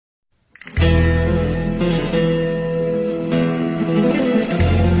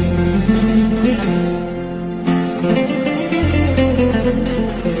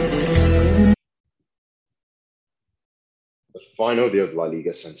final day of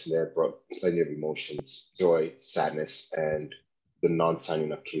LaLiga Santander brought plenty of emotions, joy, sadness, and the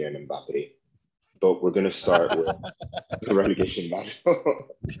non-signing of Kylian Mbappe. But we're going to start with the relegation battle.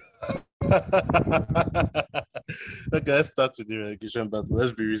 Okay, let's start with the relegation battle.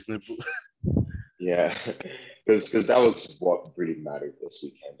 Let's be reasonable. Yeah, because that was what really mattered this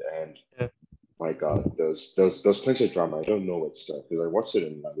weekend. And Yeah. my God, those plenty of drama. I don't know what to start because I watched it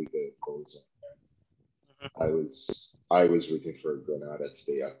in LaLiga goals. I was rooting for Granada to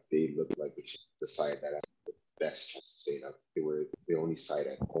stay up. They looked like the side that had the best chance to stay up. They were the only side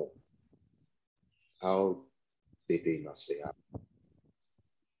at home. How did they not stay up?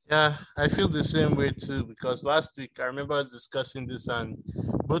 Yeah, I feel the same way too because last week I remember us discussing this and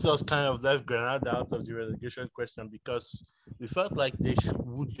both of us kind of left Granada out of the relegation question because we felt like they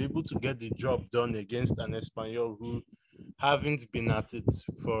would be able to get the job done against an Espanyol who haven't been at it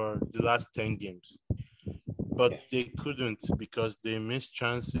for the last 10 games. But they couldn't because they missed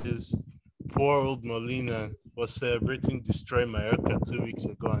chances. Poor old Molina was celebrating Destroy Mallorca 2 weeks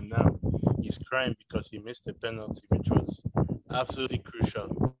ago, and now he's crying because he missed a penalty, which was absolutely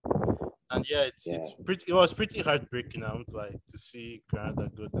crucial. And yeah, Yeah, it was pretty heartbreaking, I won't lie, to see Granada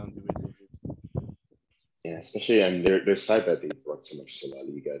go down the way they did. yeah, especially and their side that they brought so much to La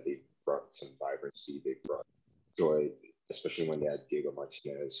Liga. They brought some vibrancy. They brought joy, especially when they had Diego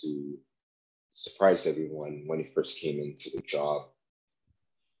Martinez, who surprised everyone when he first came into the job.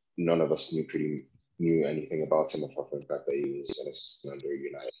 None of us knew anything about him apart from the fact that he was an assistant under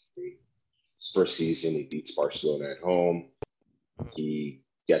United. His first season, he beats Barcelona at home. He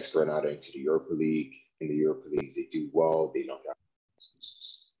gets Granada into the Europa League. In the Europa League, they do well. They knock out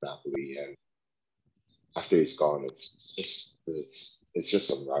Napoli, and after he's gone, it's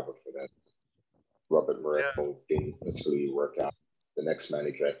just unraveled for them. Robert Moreno didn't particularly work out. The next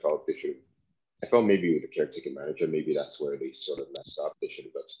manager, I felt maybe with the caretaker manager, maybe that's where they sort of messed up. They should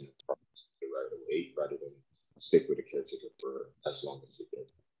have got to right away rather than stick with the caretaker for as long as they did.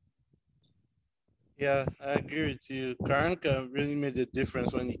 Yeah, I agree with you. Karanka really made a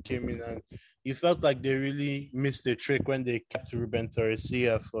difference when he came in, and you felt like they really missed a trick when they kept Ruben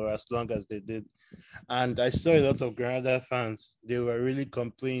Torresia for as long as they did. And I saw a lot of Granada fans. They were really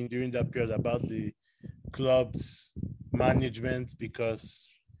complaining during that period about the club's management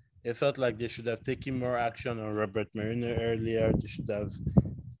because it felt like they should have taken more action on Robert Marino earlier. They should have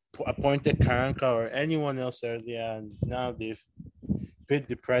appointed Karanka or anyone else earlier, and now they've paid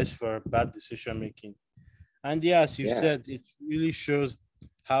the price for bad decision making. And yeah, as you said, it really shows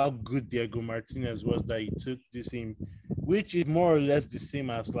how good Diego Martinez was that he took this team, which is more or less the same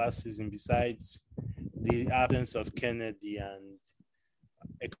as last season, besides the absence of Kennedy and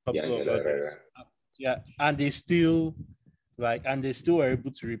a couple of others. Yeah, and they still were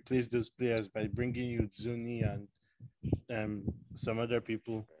able to replace those players by bringing you Zuni and some other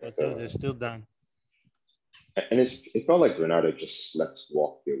people, but they're still down. And it felt like Granada just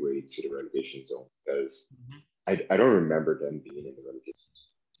walk their way to the relegation zone because I don't remember them being in the relegation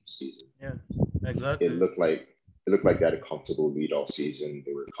season. Yeah, exactly. It looked like they had a comfortable lead all season.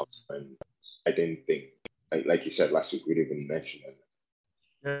 They were comfortable. I didn't think, like you said last week, we didn't even mention it.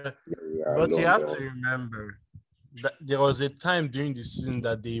 Yeah, but you have to remember that there was a time during the season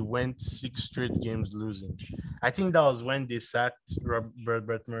that they went 6 straight games losing. I think that was when they sacked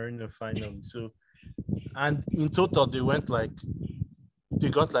Robert Marino finally. So, and in total, they got like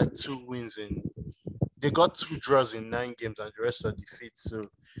 2 wins they got 2 draws in 9 games and the rest are defeats. So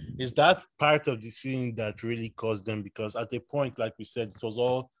is that part of the season that really caused them? Because at a point, like we said, it was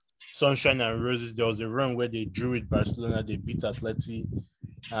all sunshine and roses. There was a run where they drew with Barcelona, they beat Atleti,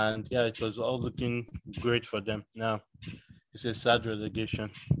 and yeah, it was all looking great for them. Now it's a sad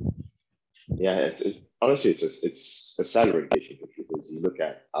relegation. Yeah, honestly, it's a sad relegation because you look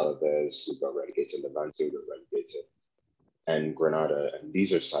at Alaves, who got relegated, Levante, who got relegated, and Granada, and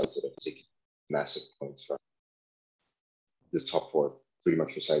these are sides that have taken massive points from the top 4, pretty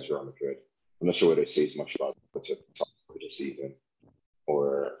much besides Real Madrid. I'm not sure whether it says much about what's at the top 4 this season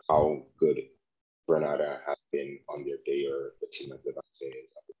or how good Granada has been on their day or the team like Levante is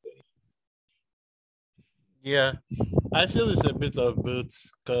on their day. Yeah, I feel it's a bit of both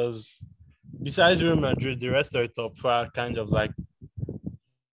because besides Real Madrid, the rest of the top 4 kind of like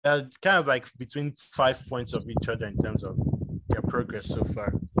between 5 points of each other in terms of their progress so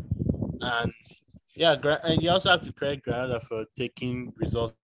far. And yeah, and you also have to credit Granada for taking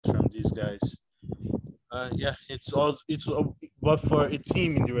results from these guys. Yeah, but for a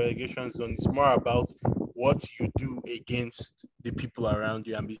team in the relegation zone, it's more about what you do against the people around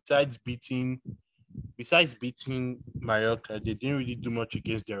you. And besides beating Mallorca, they didn't really do much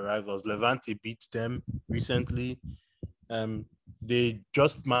against their rivals. Levante beat them recently. They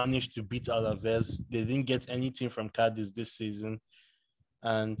just managed to beat Alaves. They didn't get anything from Cadiz this season.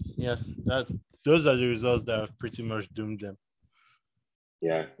 And yeah, those are the results that have pretty much doomed them.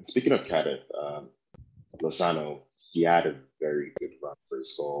 Yeah. And speaking of Cardiff, Lozano, he had a very good run for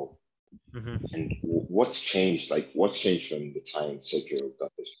his goal. Mm-hmm. And what's changed? Like, what's changed from the time Sergio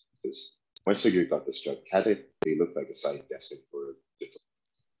got this? Because when Sergio got this job, Cardiff, they looked like a side destined for the.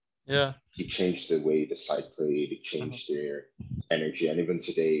 Yeah. He changed the way the side played. He changed their energy. And even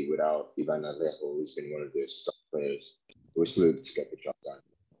today, without Ivan Alejo, who's been one of their star players, we're still able to get the job done.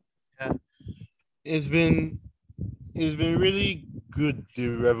 Yeah. It's been really good, the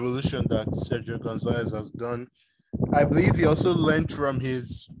revolution that Sergio Gonzalez has done. I believe he also learned from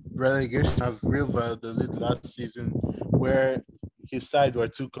his relegation of Real Valladolid last season, where his side were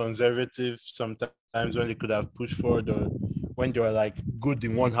too conservative sometimes when they could have pushed forward, or when they were like good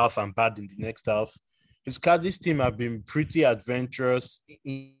in one half and bad in the next half. His Cadiz team have been pretty adventurous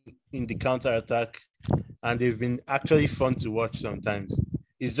in the counter attack, and they've been actually fun to watch sometimes.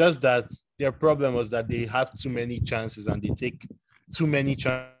 It's just that their problem was that they have too many chances and they take too many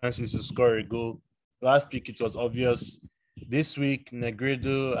chances to score a goal. Last week, it was obvious. This week,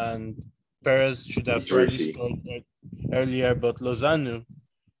 Negredo and Perez should have probably scored earlier, but Lozano,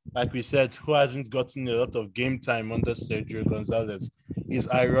 like we said, who hasn't gotten a lot of game time under Sergio Gonzalez, is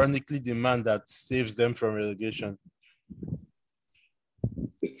ironically the man that saves them from relegation.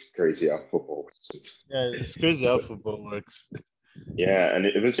 It's crazy how football works. Yeah, it's crazy how football works. Yeah, and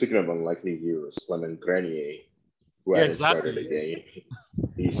even speaking of unlikely heroes, Clement Grenier, who hadn't started the game,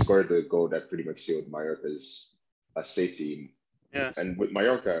 he scored the goal that pretty much sealed Mallorca's safety. Yeah. And with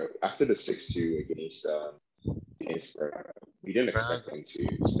Mallorca, after the 6-2 against we didn't expect them to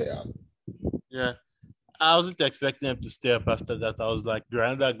stay up. Yeah. I wasn't expecting them to stay up after that. I was like,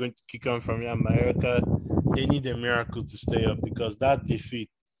 Granada are going to kick on from here. Mallorca, they need a miracle to stay up, because that defeat,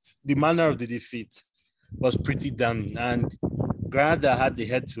 the manner of the defeat, was pretty damning. And Granada had the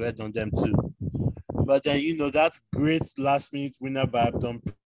head-to-head on them too. But then, that great last-minute winner by Abdon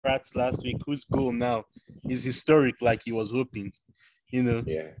Pratt last week, whose goal now is historic, like he was hoping,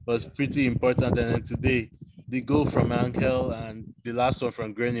 was pretty important. And then today, the goal from Angel and the last one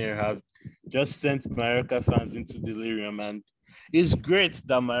from Grenier have just sent Mallorca fans into delirium. And it's great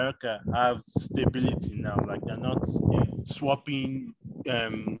that Mallorca have stability now. Like, they're not swapping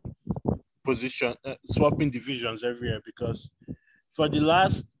swapping divisions every year, because for the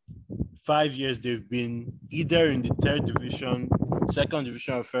last 5 years, they've been either in the third division, second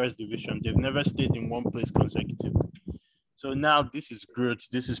division, or first division. They've never stayed in one place consecutively. So now this is growth.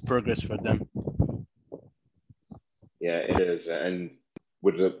 This is progress for them. Yeah, it is. And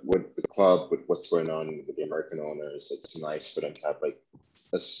with the club, with what's going on with the American owners, it's nice for them to have like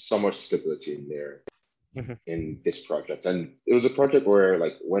so much stability in there in this project. And it was a project where,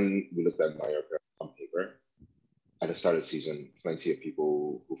 like, when we looked at Mallorca on paper at the start of the season, plenty of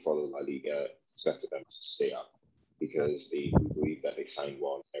people who follow La Liga expected them to stay up because they believe that they signed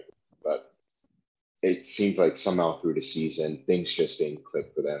well and everything. But it seems like somehow through the season, things just didn't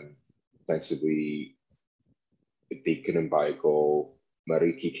click for them. Offensively, they couldn't buy a goal.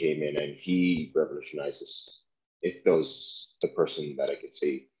 Mariki came in and he revolutionized this. If there was the person that I could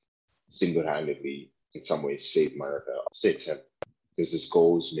say single-handedly in some ways saved Mallorca, I'll say it's him, because his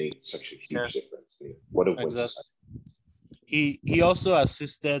goals made such a huge difference. I mean, what a win! He also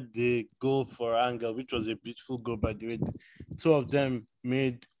assisted the goal for Angel, which was a beautiful goal, by the way. Two of them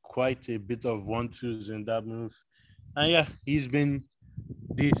made quite a bit of 1-2s in that move. And yeah, he's been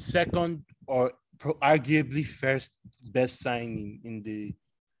the second or arguably first best signing in the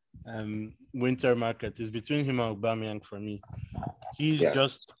winter market. It's between him and Aubameyang for me. He's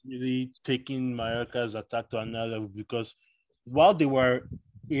just really taking Mallorca's attack to another level, because while they were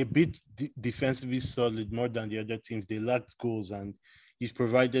a bit defensively solid more than the other teams, they lacked goals, and he's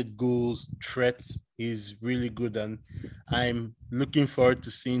provided goals, threats. He's really good, and I'm looking forward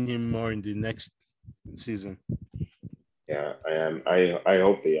to seeing him more in the next season. Yeah, I am. I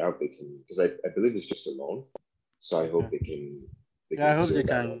hope they can, because I believe it's just a loan, so I hope they can. I hope they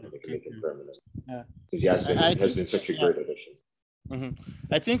can make it permanent. Yeah, because he has been such a great addition.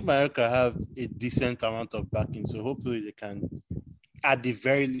 I think Mallorca have a decent amount of backing, so hopefully they can, at the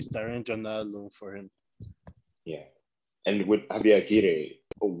very least, arrange another loan for him. Yeah, and with Javier Aguirre,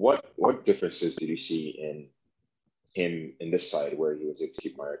 what differences did you see in him in this side where he was able to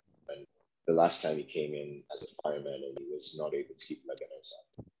keep Mallorca, and the last time he came in as a fireman and he was not able to keep Leganes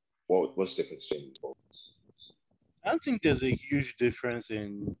up? What was the difference between both? I don't think there's a huge difference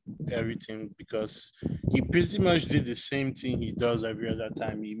in everything, because he pretty much did the same thing he does every other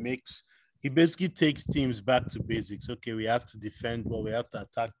time. He makes he basically takes teams back to basics. Okay, we have to defend, but we have to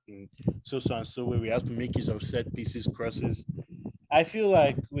attack in so and so way. We have to make use of set pieces, crosses. I feel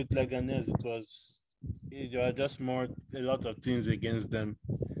like with Leganes, it was just a lot of things against them.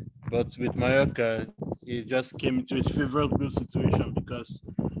 But with Mallorca, it just came into a favorable situation because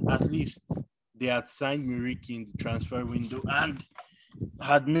at least they had signed Muriqi in the transfer window and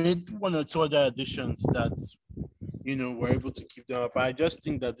had made one or two other additions that were able to keep them up. I just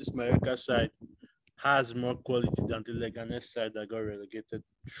think that this Mallorca side has more quality than the Leganes side that got relegated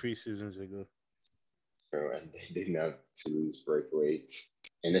 3 seasons ago. And they didn't have to lose Braithwaite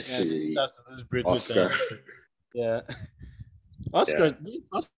in a Yeah, series. Oscar. Yeah.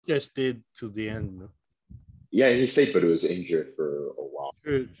 Oscar stayed to the end. No? Yeah, he stayed, but he was injured for a while.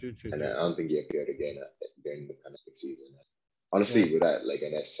 True. And I don't think he appeared again during the pandemic season. Honestly, with that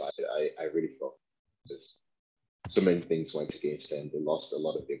Leganes side, I really felt just so many things went against them. They lost a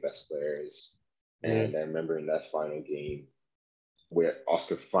lot of their best players. And I remember in that final game where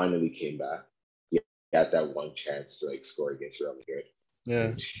Oscar finally came back, he had that one chance to score against Real Madrid.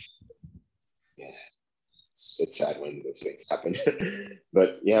 Yeah. It's sad when those things happen.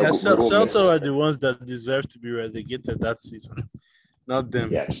 But Celta are the ones that deserve to be relegated that season, not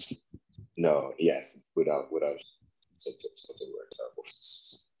them. Yes. No, yes. Without something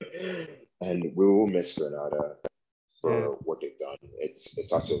terrible. And we will miss Granada for what they've done.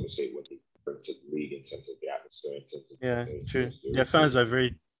 It's actually to say what they bring to the league in terms of the atmosphere. True. Their fans are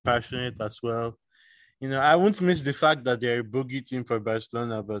very passionate as well. I won't miss the fact that they're a bogey team for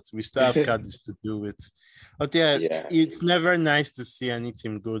Barcelona, but we still have cards to deal with. But it's never nice to see any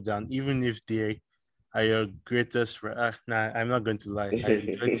team go down, even if they are your greatest. I'm not going to lie. I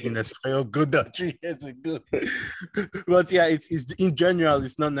regret seeing Espanyol go down 3 years ago. But it's in general,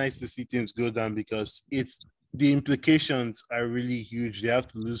 it's not nice to see teams go down because the implications are really huge. They have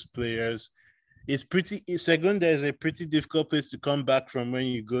to lose players. Segunda is a pretty difficult place to come back from when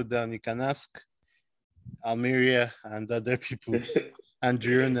you go down. You can ask Almeria and other people and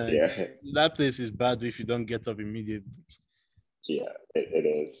Girona. That place is bad if you don't get up immediately. Yeah, it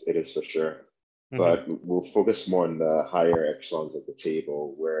is. It is for sure. But we'll focus more on the higher echelons of the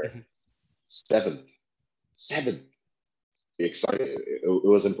table where seventh. Be excited. It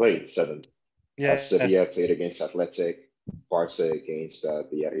wasn't played seventh. Sevilla played against Athletic, Barca against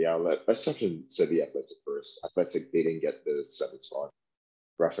Villarreal. Let's touch on Sevilla Athletic first. Athletic, they didn't get the 7th spot.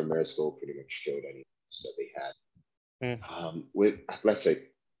 Rafa Mir's goal pretty much killed any that they had. With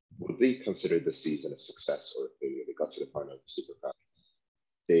Athletic, would they consider this season a success or failure? They got to the final of the Super Cup.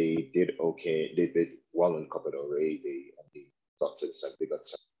 They did okay. They did well in Copa del Rey. They only got to the seventh. They got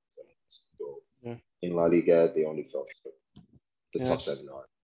 7. In La Liga, they only fell short. The top 7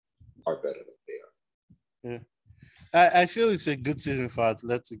 are better than they are. I feel it's a good season for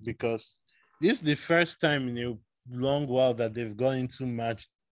Athletic because this is the first time in a long while that they've gone into match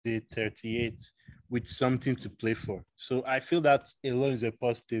day 38 with something to play for. So I feel that alone is a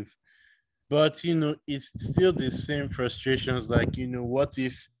positive. But, it's still the same frustrations. Like, what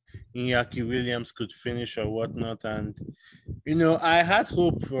if Iñaki Williams could finish or whatnot? And, I had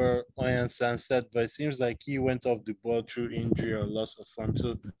hope for Oyan Sanset, but it seems like he went off the ball through injury or loss of form.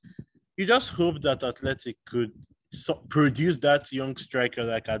 So you just hope that Athletic could produce that young striker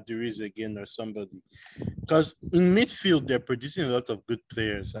like Aduriz again or somebody. Because in midfield, they're producing a lot of good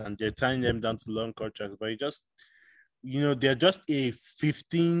players and they're tying them down to long contracts. But they're just a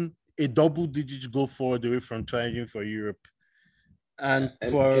double-digit goal forward away from trying for Europe. And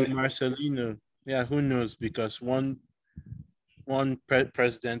for Marcelino, who knows? Because one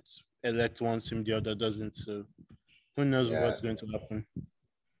president-elect wants him, the other doesn't. So who knows what's going to happen?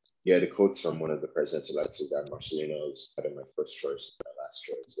 Yeah, the quotes from one of the presidents-elects is that Marcelino is kind of my first choice, my last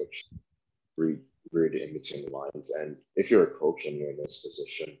choice, which read in between the lines. And if you're a coach and you're in this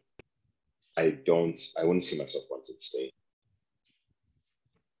position, I wouldn't see myself wanting to stay.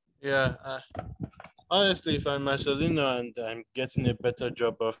 Yeah, honestly, if I'm Marcelino and I'm getting a better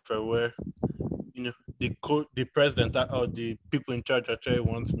job offer where, the president or the people in charge actually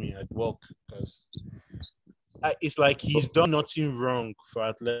wants me, I'd walk because it's like he's done nothing wrong for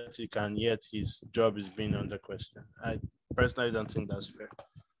Athletic and yet his job is being under question. I personally don't think that's fair.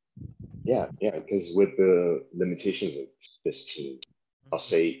 Yeah, because with the limitations of this team, I'll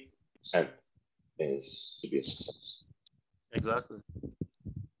say 10 is to be a success. Exactly.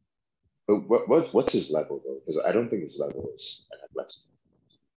 But what's his level though? Because I don't think his level is an Athletic.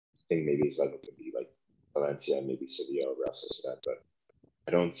 I think maybe his level could be like Valencia, maybe Sevilla or Real Sociedad, but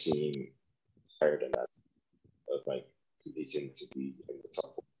I don't see him higher than that of competing to be in the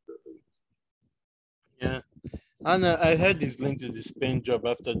top 4. Yeah. And I heard he's linked to the Spain job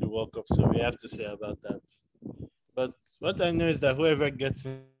after the World Cup, so we have to say about that. But what I know is that whoever gets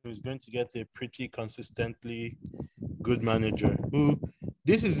him is going to get a pretty consistently good manager who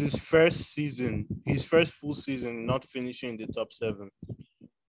this is his first season, his first full season not finishing in the top seven.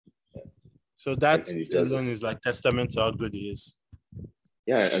 So that And he does it. alone is like testament to how good he is.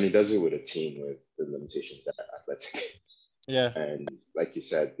 Yeah, and he does it with a team with the limitations that Athletic. Yeah. And like you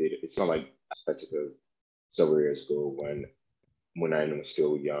said, it's not like Athletic of several years ago when I was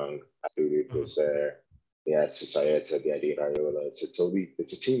still young. Abdul was there. They had Society, they had Raiola. It's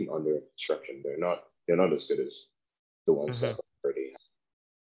a team under construction. They're not as good as the ones that already have.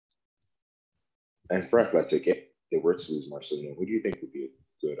 And for Athletic, if they were to lose Marcelino, who do you think would be a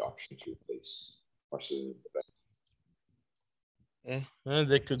good option to replace Marcelino? Well,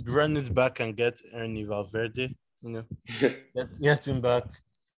 they could run it back and get Ernie Valverde, get him back.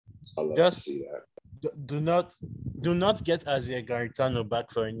 I love Just to see that. do not get Azier Garitano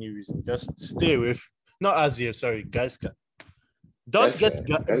back for any reason. Just stay with not Azier, sorry, guys. Don't get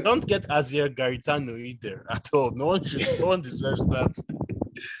Azier Garitano either at all. No one deserves that.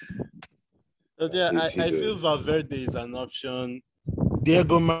 But yeah, I feel Valverde is an option.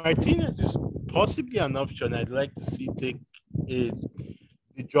 Diego Martinez is possibly an option I'd like to see take the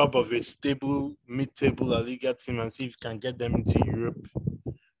job of a stable mid-table LaLiga team and see if you can get them into Europe.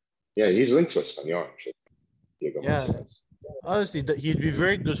 Yeah, he's linked to Espanyol, actually. Diego Martinez. Honestly, he'd be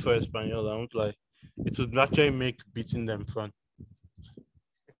very good for Espanyol. I won't lie. It would naturally make beating them fun.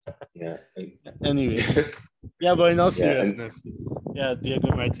 Yeah. Anyway, yeah, but in all seriousness,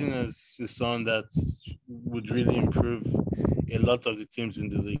 Diego Martinez is someone that would really improve a lot of the teams in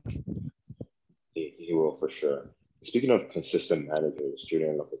the league. He will for sure. Speaking of consistent managers,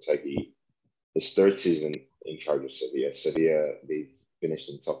 Julian Lopetegui, his third season in charge of Sevilla. Sevilla, they've finished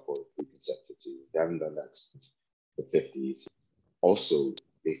in top four 3 consecutive seasons. They haven't done that since the 50s. Also,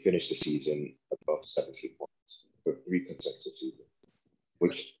 they finished the season above 70 points for 3 consecutive seasons,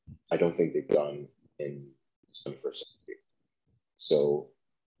 which I don't think they've done in the 21st century. So,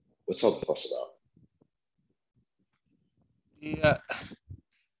 what's all the fuss about? Yeah,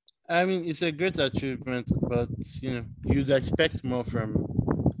 I mean, it's a great achievement, but you'd expect more from.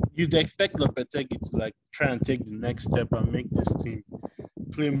 You'd expect Lopetegui to like try and take the next step and make this team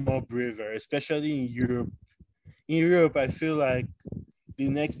play more braver, especially in Europe. In Europe, I feel like the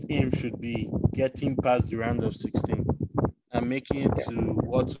next aim should be getting past the round of 16 and making it to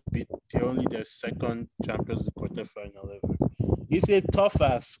what would be only their second Champions League quarterfinal ever. It's a tough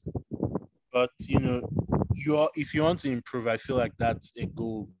ask, but if you want to improve, I feel like that's a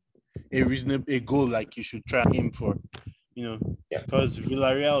goal, a goal like you should try and aim for. Because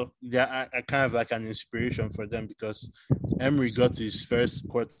Villarreal, they are kind of like an inspiration for them because Emery got his first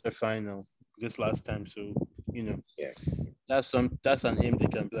quarterfinal this last time, so that's an aim they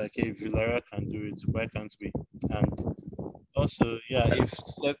can be like, hey, Villarreal can do it, why can't we? And also, if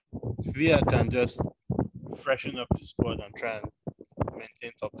Villa can just freshen up the squad and try and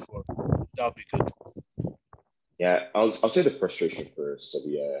maintain top 4, that'll be good. Yeah, I'll say the frustration for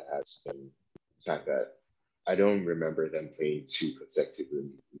Sevilla has been the fact that I don't remember them playing 2 consecutively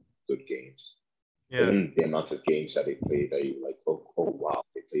good games. Yeah. Even the amount of games that they played that you like, oh wow,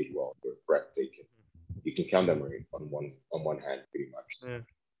 they played well, they're breathtaking. You can count them on one hand pretty much. Yeah.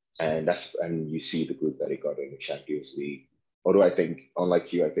 And you see the group that they got in the Champions League. Although I think,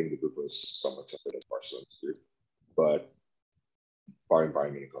 unlike you, I think the group was somewhat tougher than Barcelona's group, but barring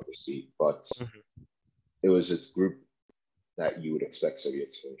Munich, obviously. But it was a group that you would expect Sevilla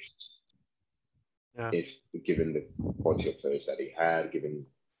to finish. Yeah. If given the quality of players that he had, given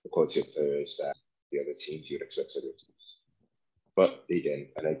the quality of players that the other teams, you'd expect Sevilla to lose. But they didn't,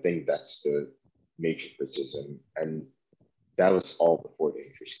 and I think that's the major criticism. And that was all before the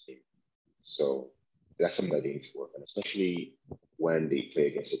injury scheme. So that's something that they need to work on, especially when they play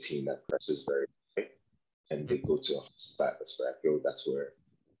against a team that presses very high and they go to a flat atmosphere. I feel that's where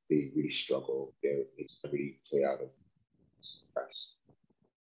they really struggle. They can't really play out of press.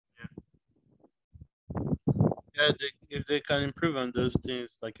 Yeah, if they can improve on those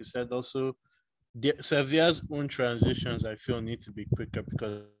things, like you said, also Sevilla's own transitions, I feel, need to be quicker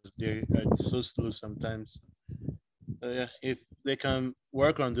because they're so slow sometimes. If they can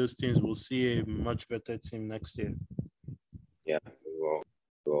work on those things, we'll see a much better team next year. Yeah,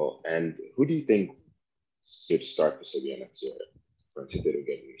 well, and who do you think should start for Sevilla next year until they don't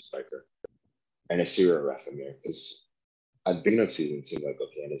get a new striker? And Assyria or Rafamir? Because at the beginning of the season, it seemed like,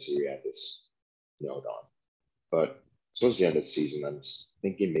 okay, and Assyria had this nailed on. But towards the end of the season, I'm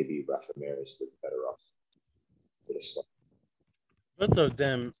thinking maybe Rafamir is a bit better off for this one. Both of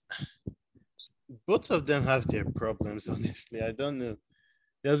them, both of them have their problems, honestly. I don't know.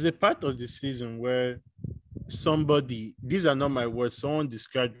 There's a part of the season where somebody, these are not my words, someone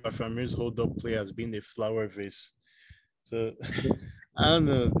described Rafamir's hold up play as being a flower vase. So I don't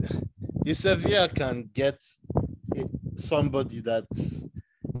know. If Sevilla can get somebody that's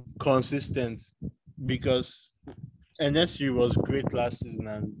consistent, because NSU was great last season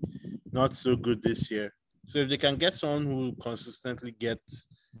and not so good this year. So if they can get someone who consistently gets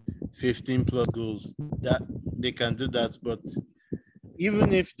 15 plus goals, that they can do that. But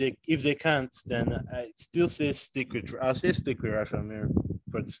even if they can't, then I still say stick with Rashomir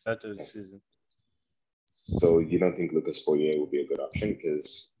for the start of the season. So you don't think Lucas Boyer will be a good option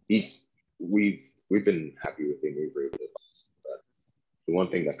because we've been happy with him over the past. But the one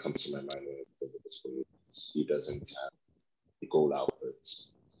thing that comes to my mind when Lucas Boyer is he doesn't have the goal outputs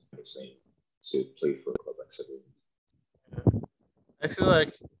to play for a club like Sevilla. I feel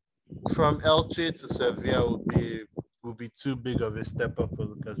like from Elche to Sevilla would be too big of a step up for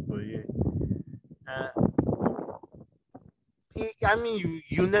Lucas Boyer. Uh, I mean,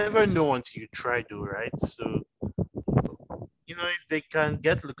 you never know until you try, though, right? So if they can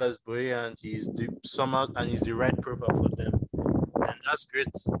get Lucas Boyer and he's the right profile for them, and that's great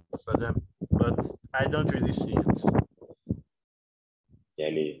for them. But I don't really see it. Yeah,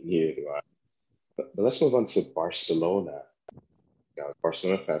 neither do I. But let's move on to Barcelona. Yeah,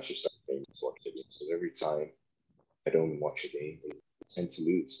 Barcelona fans should start paying to watch the games because every time I don't watch a game, they tend to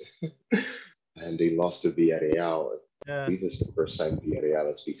lose. And they lost to Villarreal. I Yeah, believe it's the first time Villarreal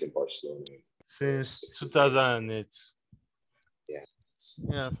has beaten Barcelona in since 6 years. 2008. Yeah,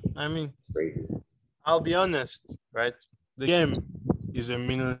 Yeah, I mean, crazy. I'll be honest, right? The game is a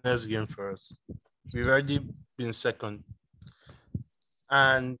meaningless game for us. We've already been second.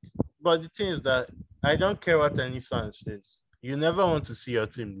 But the thing is that I don't care what any fan says. You never want to see your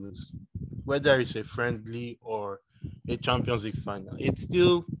team lose, whether it's a friendly or a Champions League final.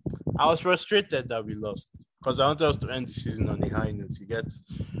 I was frustrated that we lost because I wanted us to end the season on a high note, you get.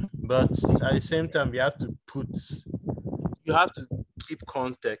 But at the same time, you have to keep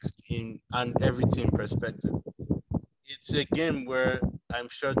context in and everything in perspective. It's a game where I'm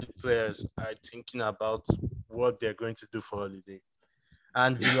sure the players are thinking about what they're going to do for holiday.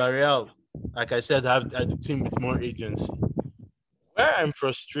 And Villarreal, like I said, have the team with more agency. Where I'm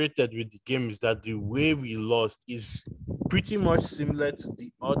frustrated with the game is that the way we lost is pretty much similar to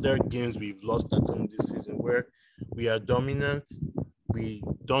the other games we've lost at home this season, where we are dominant, we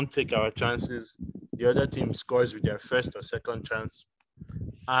don't take our chances. The other team scores with their first or second chance,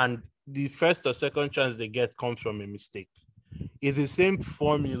 and the first or second chance they get comes from a mistake. It's the same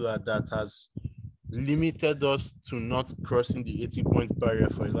formula that has limited us to not crossing the 80-point barrier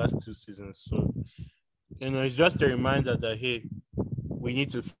for the last 2 seasons. So, it's just a reminder that, hey, we need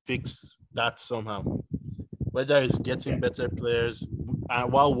to fix that somehow. Whether it's getting better players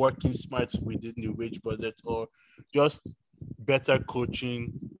and while working smart within the wage budget or just better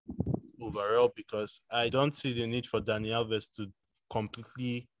coaching overall, because I don't see the need for Dani Alves to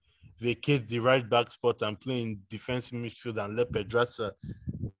completely vacate the right back spot and play in defensive midfield and let Pedraza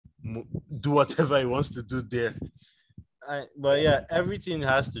do whatever he wants to do there. But yeah, everything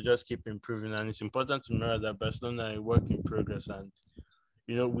has to just keep improving, and it's important to remember that Barcelona are a work in progress, and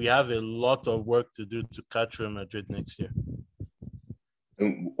we have a lot of work to do to catch Real Madrid next year.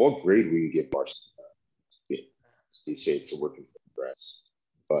 And what grade will you give Barcelona? You say it's a work in progress,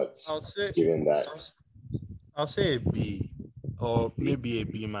 but given that, I'll say a B or maybe a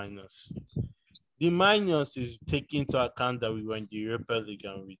B minus. The minus is taking into account that we were in the Europa League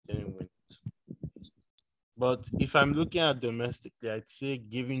and we didn't win it. But if I'm looking at domestically, I'd say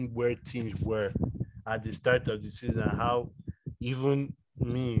given where teams were at the start of the season, how even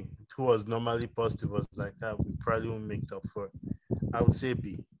me, who was normally positive, was like, we probably won't make top four. I would say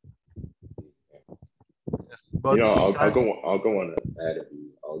B. But I'll go on ahead of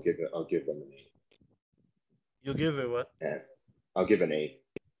you. I'll give them an A. You give it what? Yeah, I'll give an A.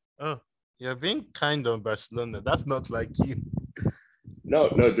 Oh, you're being kind on Barcelona. That's not like you. No.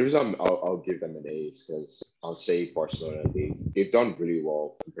 The reason I'll give them an A is because I'll say Barcelona. They've done really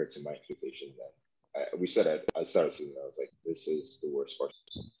well compared to my expectations. And I started seeing. I was like, this is the worst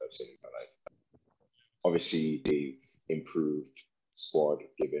Barcelona I've seen in my life. Obviously, they've improved squad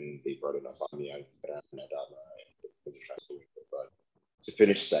given they brought in Afami and Adama in the transfer window. But to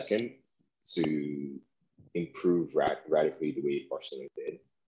finish second, to improve radically the way Barcelona did,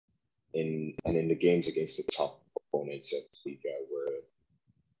 in the games against the top opponents of the Liga, where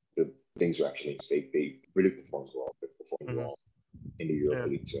the things were actually in stake, they really performed well. They performed well in the Europa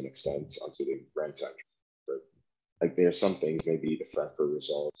League to an extent until they ran to. But like there are some things, maybe the Frankfurt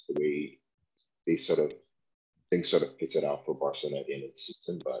results, the way they sort of things sort of pitted out for Barcelona at the end of the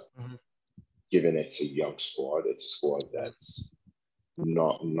season. But Mhm. given it's a young squad, it's a squad that's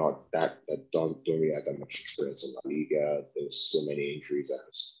not that don't really have that much experience in La Liga. There's so many injuries that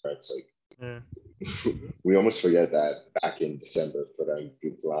it's like Yeah. we almost forget that back in December, Ferran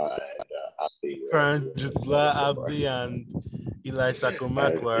Jutla and Abdi Fran were Jutla, so far. Abdi, and Eli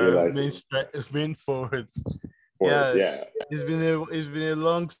Sakomak And were realize main forwards. forwards, Yeah, yeah. it's been a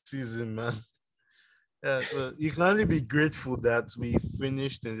long season, man. Yeah, well, you can only be grateful that we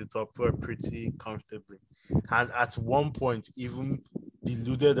finished in the top four pretty comfortably, and at one point even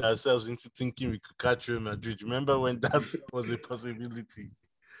deluded ourselves into thinking we could catch Real Madrid. Remember when that was a possibility?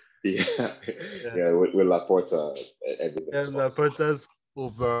 Yeah, Yeah, yeah. With Laporta, everything yeah, is possible. Laporta's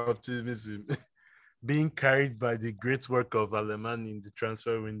over optimism being carried by the great work of Aleman in the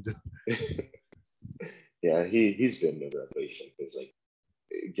transfer window. Yeah, he's been a revelation because like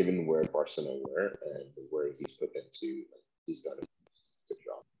given where Barcelona were and where he's put them to, like, he's done a good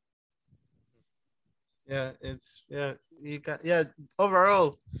job. Yeah, it's yeah, you can yeah.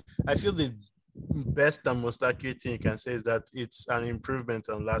 Overall, I feel the best and most accurate thing you can say is that it's an improvement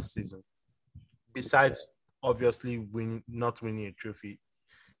on last season. Besides, obviously, not winning a trophy,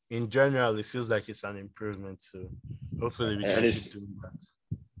 in general, it feels like it's an improvement. So hopefully, we And can it's keep doing that.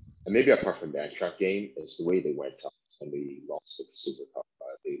 and maybe apart from the Eintracht game, it's the way they went out when they lost the Super Cup.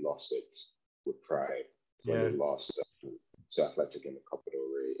 They lost it with pride. When Yeah, they lost to Athletic in the Copa del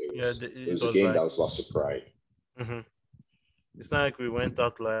Rey, yeah. it It was a was game that like was lost to pride. mhm. It's not like we went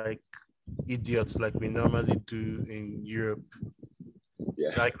out like idiots like we normally do in Europe.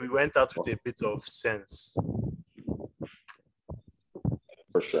 Yeah, Like we went out with well, a bit of sense.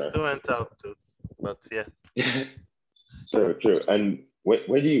 for sure. So went out too, but yeah. True, true. And what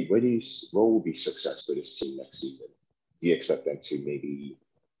will be success for this team next season? Do you expect them to maybe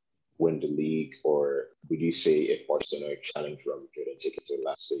win the league, or would you say if Barcelona challenge Real Madrid and take it to the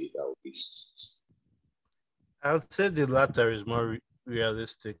last stage, that would be success? I would say the latter is more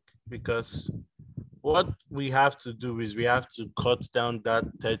realistic because what we have to do is we have to cut down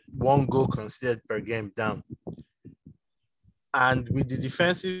that one goal conceded per game down. And with the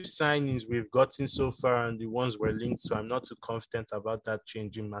defensive signings we've gotten so far and the ones we're linked to, I'm not too confident about that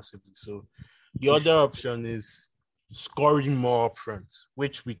changing massively. So the other option is scoring more upfront,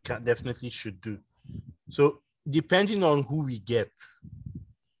 which we can definitely should do. So depending on who we get,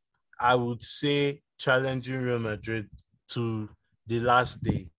 I would say challenging Real Madrid to the last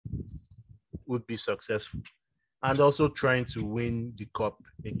day would be successful. And also trying to win the cup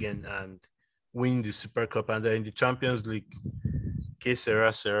again and win the Super Cup. And then in the Champions League, que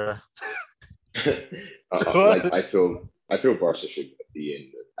sera, sera. Like I feel Barca should be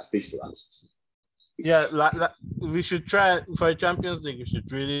in at least the last. Yeah, we should try for Champions League. We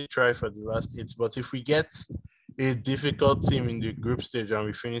should really try for the last eight. But if we get a difficult team in the group stage and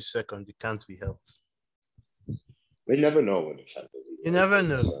we finish second, it can't be helped. We never know when the Champions League. You Like never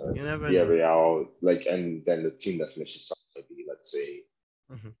know. it's You never know. Villarreal, like, and then the team that finishes second would be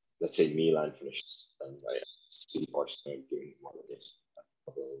Mhm. let's say Milan finishes and like see Barcelona doing one of this.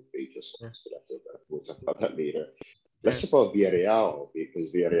 Although they just Yeah. lost, so that's it. But we'll talk about that later. Yeah. Let's talk about Villarreal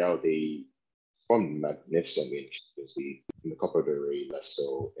because Villarreal they performed magnificently in Champions League, in the Copa del Rey, less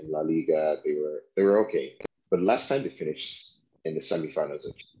so in La Liga. They were okay, but last time they finished in the semifinals,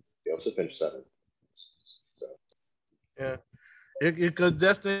 they also finished seventh. So Yeah. You could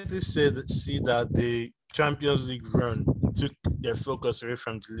definitely see that the Champions League run took their focus away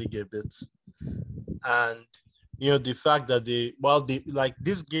from the league a bit. And the fact that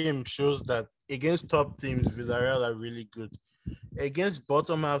this game shows that against top teams, Villarreal are really good. Against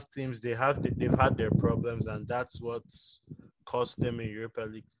bottom half teams, they've had their problems, and that's what's cost them a Europa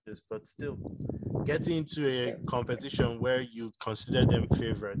League place. But still, getting into a yeah, competition where you consider them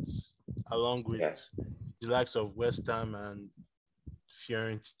favorites, along with yeah. the likes of West Ham and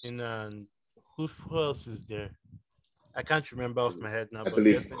Fiorentina, and who else is there? I can't remember off my head now, I but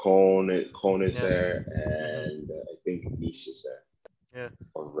believe definitely, Cone is yeah. there, Mhm. and I think Nice is there. Yeah.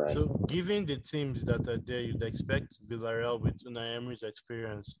 Or Ren. So, given the teams that are there, you'd expect Villarreal with Unai Emery's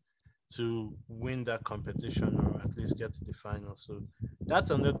experience to win that competition or at least get to the final. So, that's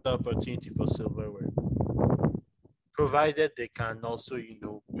another opportunity for silverware, provided they can also,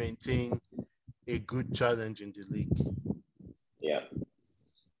 maintain a good challenge in the league. Yeah.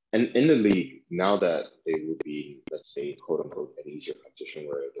 And in the league, now that they will be, let's say, quote unquote, an easier competition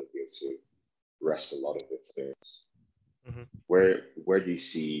where they'll be able to rest a lot of their players, Mhm. where do you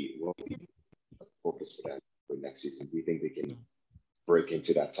see what will be the focus for them for next season? Do you think they can break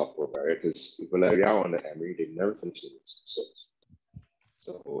into that top four barrier? Because Villarreal under Emery, they've never finished in the top six.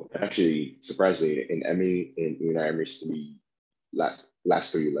 So actually, surprisingly, in Unai Emery's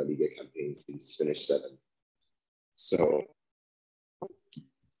last three La Liga campaigns, he's finished seventh. So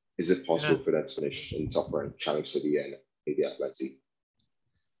is it Yeah, possible for that to finish in top four and challenge City and maybe Atleti?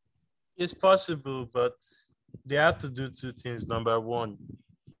 it's possible, but they have to do two things. Number one,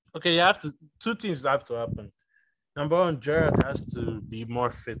 okay, you have to two things have to happen. Number one, Gerrard has to be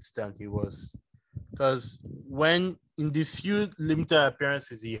more fit than he was. Because when in the few limited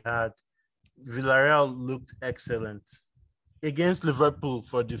appearances he had, Villarreal looked excellent. Against Liverpool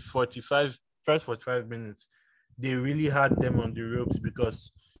for the first 45 minutes, they really had them on the ropes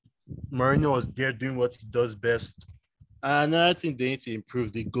because Mourinho was there doing what he does best. And another thing they need to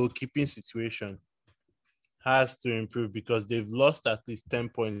improve, the goalkeeping situation has to improve because they've lost at least 10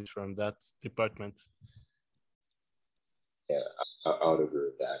 points from that department. Yeah, I would agree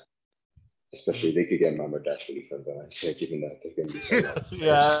with that. Especially they could get Mamadashvili from Valencia, given that they're going to be selling out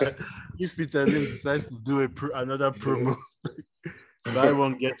players. Yeah, if Peter Lim decides to do another promo, buy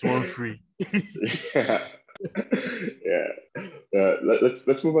one get one free. Yeah. Yeah.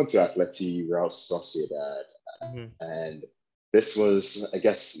 Let's move on to Atleti Real Sociedad. Mhm. And this was, I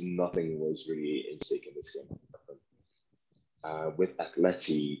guess, nothing was really in stake in this game. With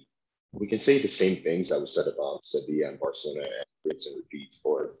Atleti, we can say the same things that was said about Sevilla and Barcelona and rinse and repeat.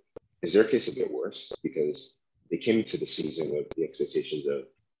 Or is their case a bit worse? Because they came into the season with the expectations of,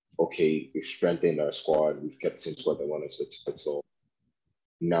 okay, we've strengthened our squad, we've kept the same squad that won us the title.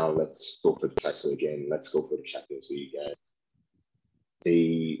 Now let's go for the title again. Let's go for the Champions League. And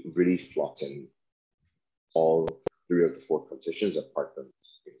they really flopped in all three of the four competitions, apart from the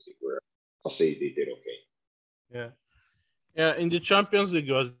Champions League, where I'll say they did okay. Yeah. Yeah, in the Champions League,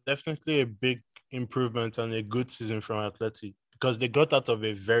 it was definitely a big improvement and a good season from Atleti because they got out of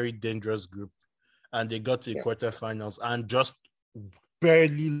a very dangerous group and they got to the Yeah, quarterfinals and just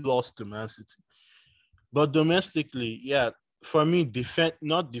barely lost to Man City. But domestically, yeah, for me,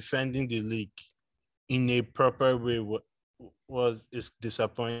 not defending the league in a proper way is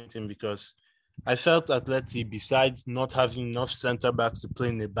disappointing because I felt Atleti, besides not having enough centre backs to play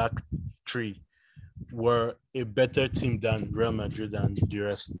in the back three, were a better team than Real Madrid and the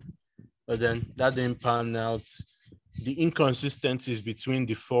rest. But then that didn't pan out. The inconsistencies between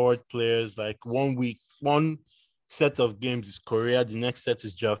the forward players, like one set of games is Korea, the next set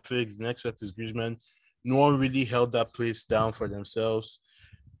is Jafix, the next set is Griezmann. No one really held that place down for themselves.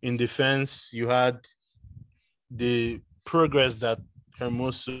 In defense, you had the progress that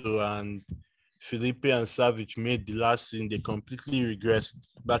Hermoso and Felipe and Savage made the last season. They completely regressed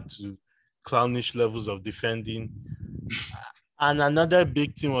back to clownish levels of defending. And another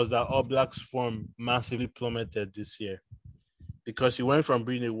big thing was that All Blacks form massively plummeted this year because he went from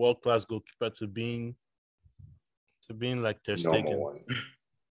being a world class goalkeeper to being like Ter normal Stegen. one.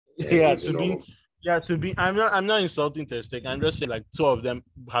 Yeah, he Yeah, was a to being normal. yeah to be. I'm not insulting Ter Stegen. I'm just saying like two of them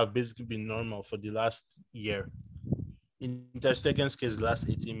have basically been normal for the last year. In Ter Stegen's case, the last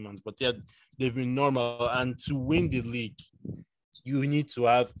 18 months, but yeah, they've been normal. And to win the league, you need to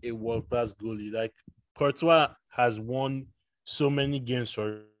have a world class goalie. Like Courtois has won so many games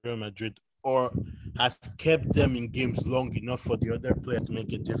for Real Madrid or has kept them in games long enough for the other players to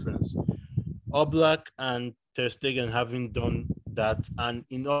make a difference. Oblak and Ter Stegen haven't done that, and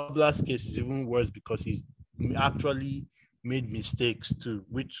in Oblak's case, it's even worse because he's actually made mistakes too,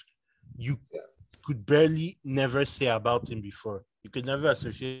 which you Yeah. could barely never say about him before. You could never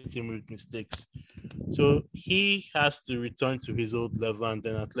associate him with mistakes. So he has to return to his old level, and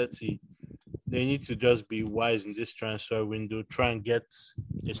then Atleti, they need to just be wise in this transfer window, try and get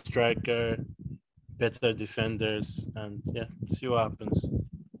a striker, better defenders, and yeah, see what happens.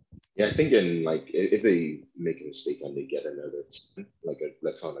 Yeah, I think in like if they make a mistake and they get another 10, like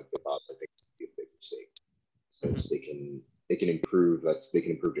let's not like the Bob, I think it'd be a big mistake because Mm-hmm. they can improve. They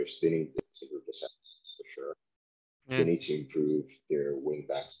can improve their spinning, they can improve their seconds for sure. They Yeah, need to improve their wing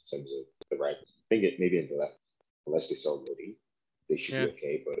backs in terms of the right. I think it maybe in the left, unless they sell Moody, they should be yeah,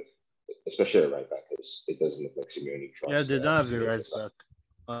 okay. But especially at right back, because it doesn't look like Simeone yeah. trusts They don't have the Simeone right this up. back,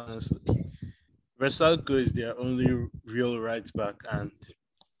 honestly. Versalco is their only real right back, and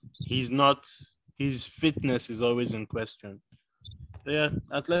he's not. His fitness is always in question. So yeah,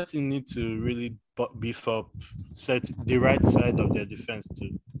 Atleti need to really beef up, set the right side of their defense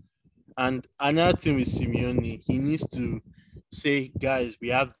too. And another thing with Simeone, he needs to say, guys, we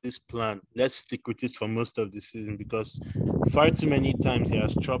have this plan. Let's stick with it for most of the season because far too many times he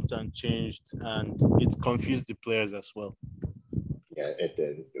has chopped and changed and it confused the players as well. Yeah, it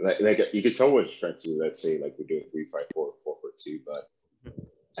did. Like you could tell what he's trying to. Let's say like we do a 3-5-4, 4-4-2, but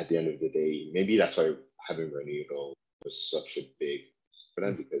at the end of the day, maybe that's why having Raniero was such a big for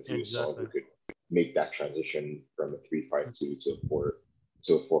them because he was someone Exactly. who could make that transition from a 3-5-2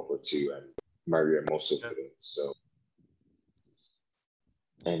 to a 4-4-2, and Mario Hermoso couldn't. So,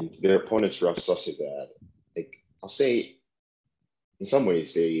 and their opponents, Real Sociedad, like I'll say, in some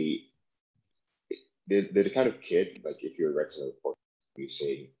ways they're the kind of kid, like if you're a Retina reporter, you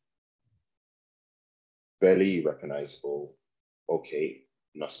say barely recognizable, okay,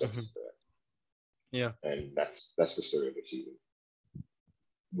 not special for that. Yeah. And that's the story of the season.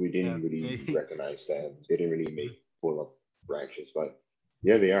 We Yeah. didn't really recognize them. They didn't really make full up branches, but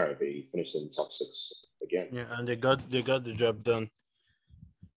yeah, they are. They finished in the top 6 again. Yeah, and they got the job done.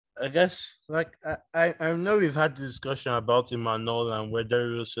 I guess like I know we've had the discussion about Emmanuel and whether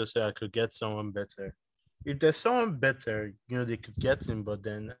Real Sociedad could get someone better. If there's someone better, they could get him, but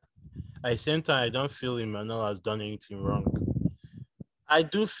then at the same time, I don't feel Emmanuel has done anything wrong. I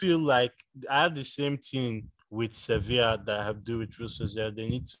do feel like I have the same thing with Sevilla that I have to do with Real Sociedad. They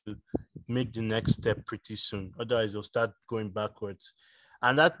need to make the next step pretty soon. Otherwise, they'll start going backwards.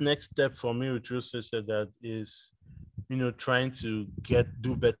 And that next step for me with Real Sociedad is, trying to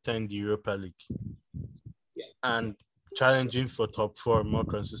do better in the Europa League and challenging for top 4 more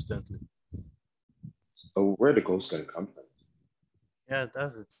consistently. Oh, where are the goals going to come from? Yeah,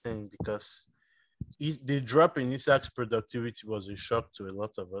 that's the thing, because the drop in Isak's productivity was a shock to a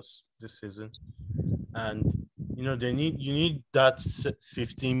lot of us this season. And, you need that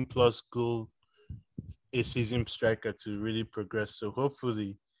 15 plus goal a season striker to really progress. So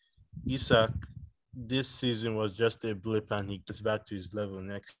hopefully Isak this season was just a blip and he gets back to his level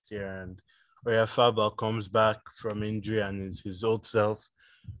next year. And Oyarzabal comes back from injury and is his old self.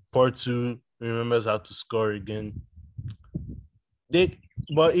 Porto remembers how to score again.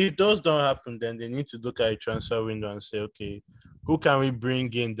 But if those don't happen, then they need to look at a transfer window and say, okay, who can we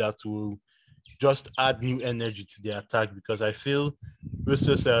bring in that will just add new energy to the attack? Because I feel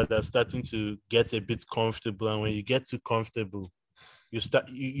Bristol are starting to get a bit comfortable, and when you get too comfortable,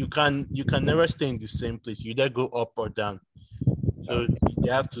 you can never stay in the same place. You either go up or down. So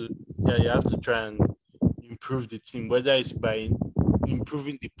you have to try and improve the team, whether it's by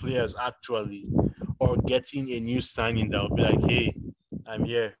improving the players actually or getting a new signing that will be like, hey, I'm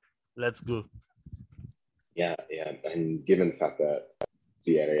here, let's go. Yeah, and given the fact that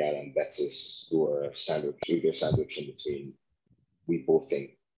Villarreal and Betis, who are sandwiched in between, we both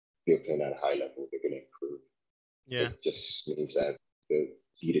think they're playing at a high level, they're going to improve. Yeah. It just means that the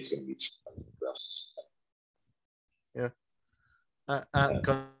feed is going to be for us. Yeah.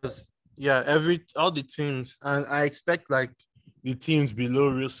 Because all the teams, and I expect like the teams below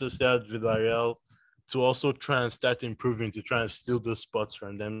Real Sociedad, Villarreal to also try and start improving to try and steal those spots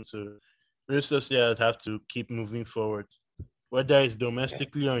from them. So Real Sociedad have to keep moving forward, whether it's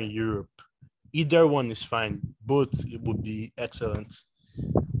domestically or in Europe. Either one is fine. Both, it would be excellent.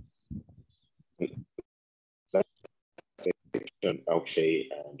 Elche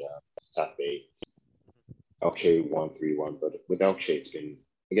and Saturday. Elche won 3-1, but with Elche,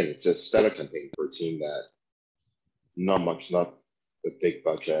 it's a stellar campaign for a team that not a big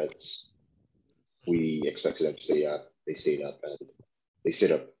budgets. We expected them to stay up. They stayed up, and they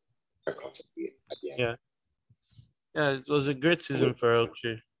stayed up constantly at the end. Yeah, it was a great season for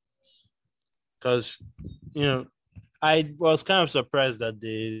Elche. Because, I was kind of surprised that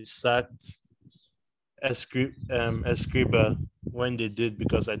they sacked Escriba when they did,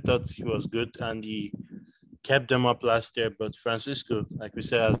 because I thought he was good and he kept them up last year. But Francisco, like we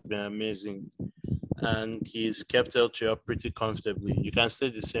said, has been amazing, and he's kept Elche up pretty comfortably. You can say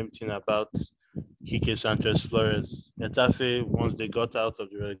the same thing about Quique Sanchez Flores. Getafe, once they got out of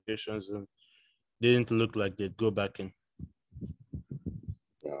the relegation zone, didn't look like they'd go back in.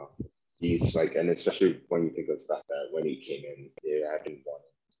 Yeah, he's like, and especially when you think of the fact that when he came in, they hadn't won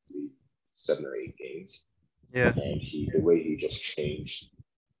 7 or 8 games. Yeah, and the way he just changed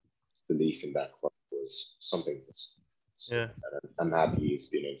belief in that club was something. Yeah, I'm happy he's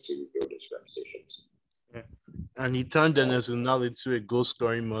been able to rebuild his reputation. Yeah, and he turned Enesunal into a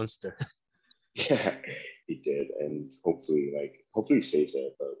goal-scoring monster. Yeah, he did, and hopefully he stays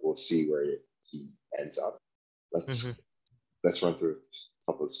there. But we'll see where he ends up. Let's run through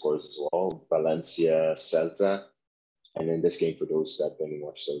a couple of scores as well. Valencia, Celta, and in this game, for those that didn't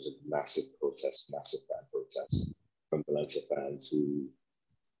watch, there was a massive fan protest from Valencia fans who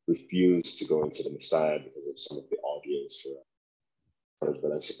refused to go into the Mestalla because of some of the audios for the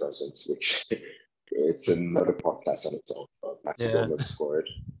Valencia presence, which it's another podcast on its own. Max Gomez scored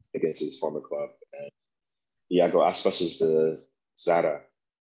against his former club, and Iago Aspas is the Zara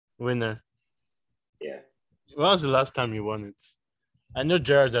winner. Yeah. When was the last time you won it? I know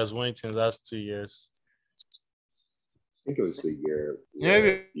Jared has won it in the last 2 years. think it was the year Maybe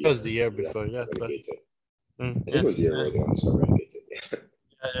where it was the year we got before, yeah. But, relegated. I think yeah, it was the year where they almost got relegated.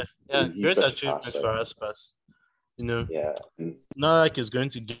 yeah. He's Great such a pass achievement rush. for Aspas. You know, Yeah, and not like it's going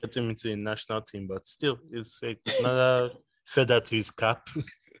to get him into a national team, but still, it's another feather to his cap.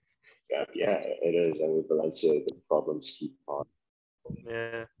 yeah, it is. And with Valencia, the problems keep on.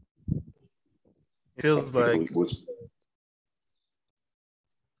 Yeah, it I feels think like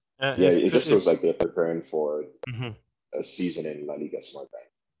it just feels like they're preparing for mhm. a season in La Liga Smart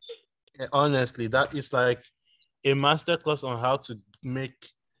Bank. Honestly, that is like a masterclass on how to make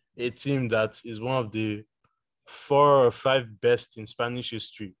a team that is one of the 4 or 5 best in Spanish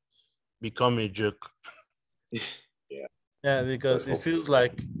history become a joke. Yeah, Yeah, but because it hopefully, feels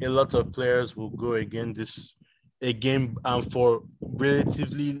like a lot of players will go again this a game and for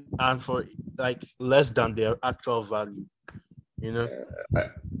relatively and for like less than their actual value, you know?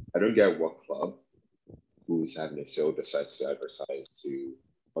 I don't get what club who's having a sale decides to advertise to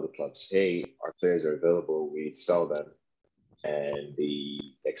other clubs, hey, our players are available, we sell them, and they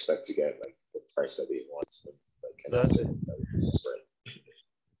expect to get like the price that they want, like an asset Exactly. that would spread.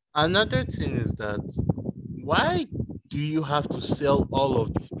 Another thing is that why do you have to sell all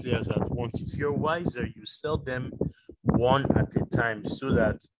of these players at once? If you're wiser, you sell them one at a time so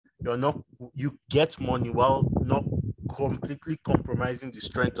that you're not you get money while not completely compromising the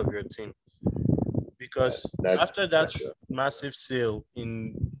strength of your team. Because after that That's true. massive sale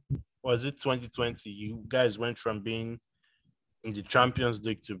in was it 2020, you guys went from being in the Champions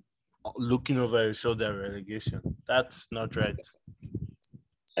League to looking over your shoulder at relegation. That's not right.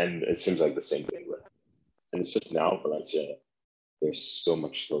 And it seems like the same thing, right? And it's just now Valencia, they're so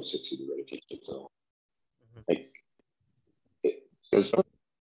much closer to the relegation. So, like, it does not,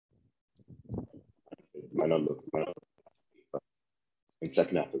 it might not look, but in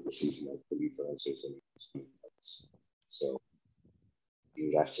second half of the season, I believe Valencia is going to points. So,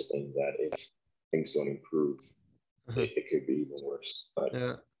 you'd have to think that if things don't improve, it could be even worse. But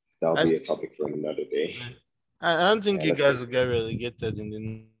Yeah. that'll I, be a topic for another day. I don't think you Let's guys get will get relegated in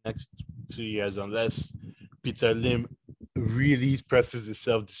the next 2 years unless Peter Lim really presses the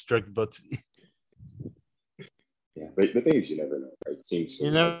self-destruct button. yeah. But the thing is, you never know. Right? It seems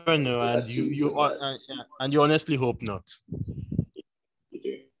You like never know, after and that season, and you honestly hope not. you do.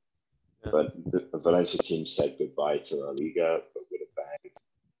 Yeah. But the Valencia team said goodbye to La Liga, but with a bang.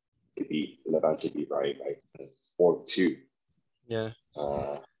 They beat Levante beat right 4-2. Yeah.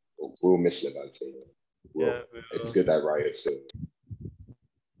 We'll miss Levante. Yeah. It's good that Rayo still.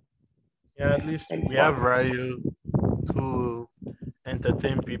 Yeah, at least And we have Rayo to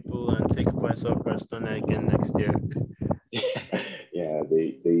entertain people and take points off Barcelona again next year. yeah,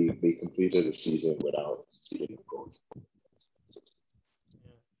 they completed the season without seeing goals.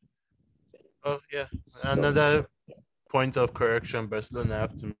 Oh yeah, So, another point of correction Barcelona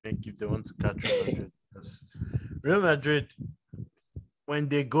have to make if they want to catch Real Madrid. Because Real Madrid, when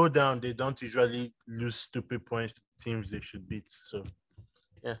they go down, they don't usually lose stupid points to teams they should beat. So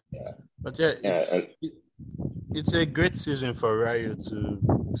yeah, but yeah, it's a great season for Rayo to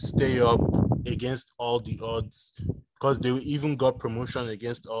stay up against all the odds because they even got promotion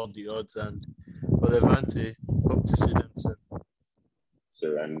against all the odds. And for Levante, hope to see them soon.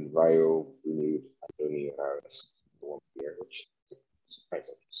 So and Rayo renewed Antonio Harris for 1 year, which is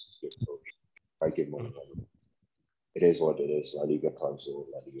surprising. It's a good coach. I give money. It is what it is. La Liga clubs or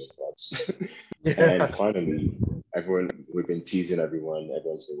La Liga clubs. And finally, we've been teasing everyone.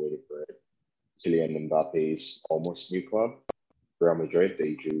 Everyone's been waiting for it. Kylian Mbappe's almost new club, Real Madrid.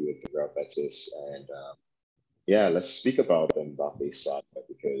 They drew with the Real Betis, and yeah, let's speak about Mbappe's saga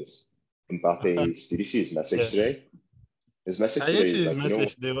because Mbappe's. Did you see his message Yeah. today? His message I didn't today see is his like,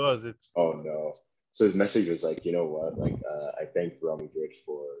 message. There was it. oh no. So his message was like, you know what? Like, I thank Real Madrid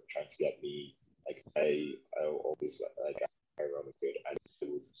for trying to get me. Like, I always like I Real Madrid. I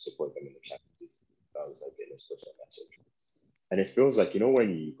would support them in the Champions League. That was like in his personal message. And it feels like, when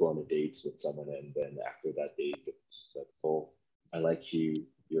you go on a date with someone and then after that date, it's like, oh, I like you.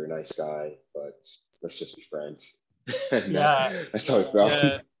 You're a nice guy, but let's just be friends. And that's how it felt.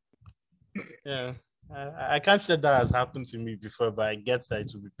 Yeah. Yeah. I can't say that has happened to me before, but I get that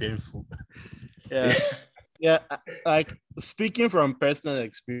it will be painful. Yeah. Yeah. Like speaking from personal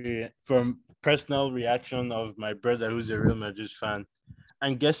experience, from personal reaction of my brother who's a Real Madrid fan,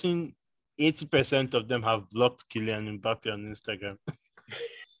 I'm guessing 80% of them have blocked Kylian Mbappe on Instagram.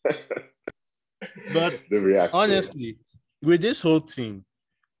 But The reaction. honestly, with this whole team,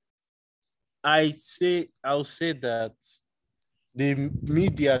 I'll say that the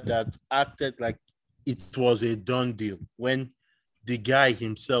media that acted like it was a done deal when the guy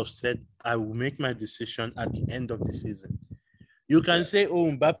himself said, I will make my decision at the end of the season. You can say, oh,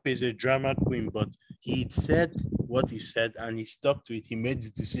 Mbappe is a drama queen, but he said what he said and he stuck to it. He made the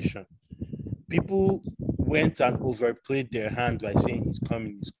decision. People went and overplayed their hand by saying he's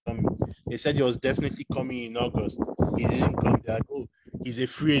coming, he's coming. They said he was definitely coming in August. He didn't come. They're like, oh, he's a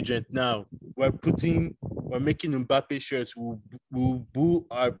free agent now. We're making Mbappe shirts. We'll boo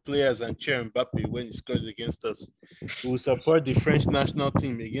our players and cheer Mbappe when he scores against us. We'll support the French national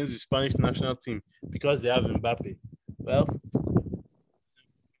team against the Spanish national team because they have Mbappe. Well,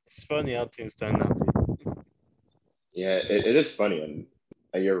 it's funny how things turn out. Yeah, it is funny,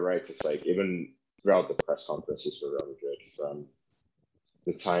 and you're right. It's like even throughout the press conferences for Real Madrid, from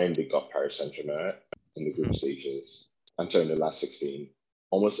the time they got Paris Saint-Germain in the group stages until in the last 16,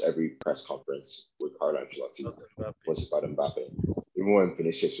 almost every press conference with Carlo Ancelotti was about Mbappe. Even when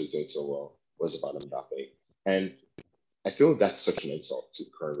Vinicius was doing so well, was about Mbappe. And I feel that's such an insult to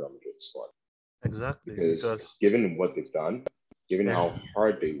the current Real Madrid squad. Exactly. Because given what they've done, given how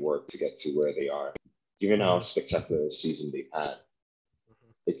hard they worked to get to where they are, given how spectacular a season they've had,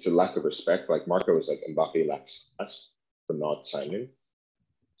 it's a lack of respect. Like Marco was like, Mbappe lacks us for not signing.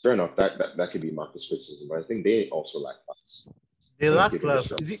 Fair enough, that could be Marco's criticism, but I think they also lack class. They lack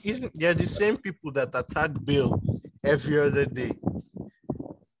class. They're the same people that attack Bill every other day.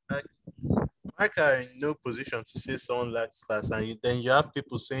 Like, Marco are in no position to say someone lacks class, and then you have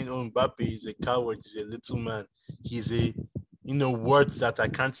people saying, "Oh, Mbappe is a coward. He's a little man. He's a." Words that I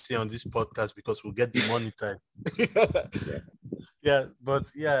can't say on this podcast because we'll get demonetized.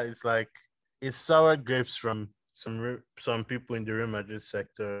 It's like it's sour grapes from some people in the Real Madrid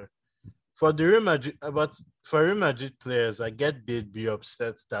sector. For Real Madrid players, I get they'd be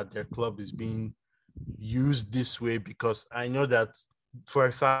upset that their club is being used this way because I know that for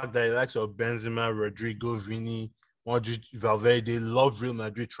a fact that the likes of Benzema, Rodrigo, Vini, Modric, Valverde, they love Real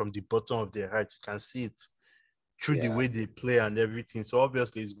Madrid from the bottom of their heart. You can see it through the way they play and everything. So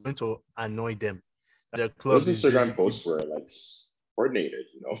obviously it's going to annoy them. Their club those Instagram posts were like coordinated,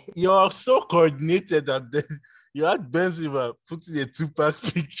 You're so coordinated and then you had Benzema putting a two-pack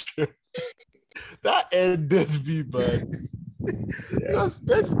picture. That ended me, man. Because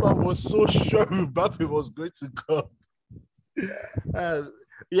Benzema was so sure Mbappe was going to come.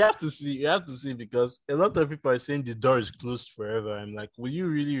 You have to see because a lot of people are saying the door is closed forever. I'm like, will you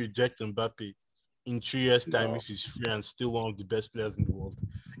really reject Mbappe in 3 years' time if he's free and still one of the best players in the world?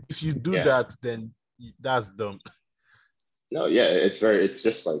 If you do that, then that's dumb. No, it's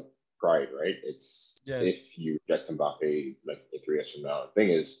just like pride, right? It's if you reject Mbappe like 3 years from now. The thing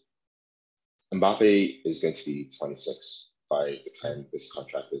is, Mbappe is going to be 26 by the time this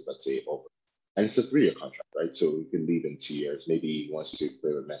contract is, let's say, over. And it's a 3-year contract, right? So he can leave in 2 years. Maybe he wants to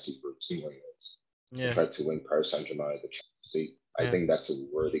play with Messi for 2 more years. And try to win Paris Saint-Germain at the Champions League. I think that's a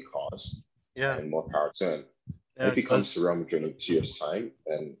worthy cause. And more power to him. And if he comes to Real Madrid in 2 years' time,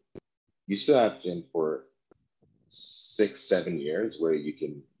 then you still have him for 6-7 years where you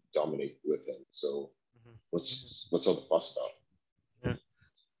can dominate with him. So what's all the fuss about?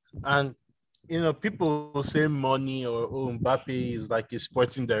 And people will say money or Mbappe is like a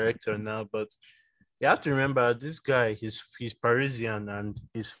sporting director now, but you have to remember this guy, he's Parisian and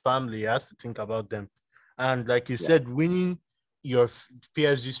his family has to think about them. And like you said, winning your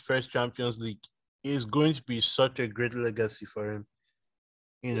PSG's first Champions League is going to be such a great legacy for him.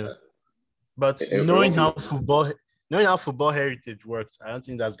 But knowing how football heritage works, I don't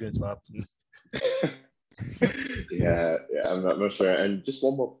think that's going to happen. I'm not sure. And just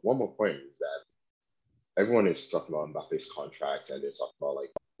one more point is that everyone is talking about Mbappe's contract and they're talking about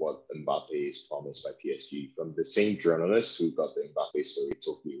like what Mbappe is promised by PSG from the same journalists who got the Mbappe story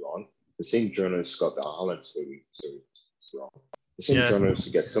totally wrong. The same journalists got the Haaland story wrong. The same journalists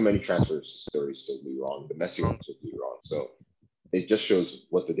who get so many transfer stories totally wrong. The Messi one totally wrong. So it just shows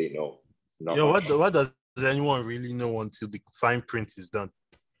what do they know. What does anyone really know until the fine print is done?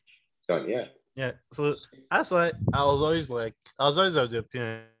 Yeah. So that's why I was always of the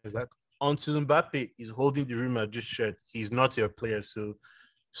opinion that until Mbappe is holding the Real Madrid shirt, he's not your player. So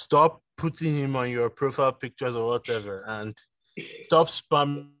stop putting him on your profile pictures or whatever, and stop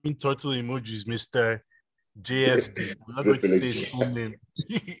spamming turtle emojis, Mr. JFD. I'm not going to say his full name.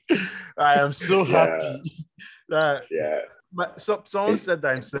 I am so happy that But someone said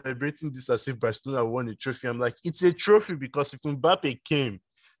that I'm celebrating this as if Barcelona won a trophy. I'm like, it's a trophy because if Mbappe came,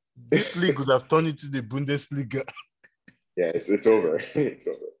 this league would have turned into the Bundesliga. Yeah, it's over. It's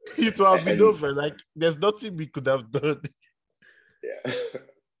over. It would have been over. Like, there's nothing we could have done. Yeah.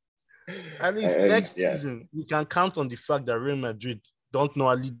 At least next season, we can count on the fact that Real Madrid don't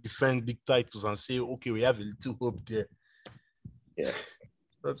normally defend big titles and say, okay, we have a little hope there. Yeah,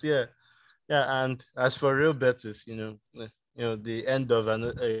 But yeah. And as for Real Betis, the end of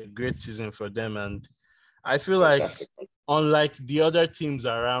a great season for them, and I feel like fantastic. unlike the other teams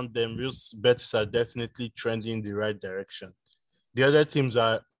around them, Real Betis are definitely trending in the right direction. The other teams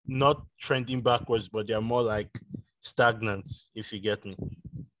are not trending backwards, but they're more like stagnant, if you get me.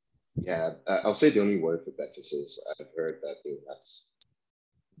 Yeah, I'll say the only word for Betis is I've heard that they'll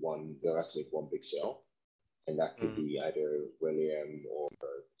have to make one big sale, and that could Mm. be either William or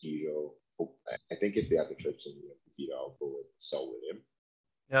Guido. I think if they have the choice in Guido, I'll go with sell William.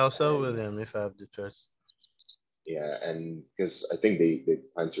 Yeah, I'll sell And William if I have the choice. yeah, and because I think they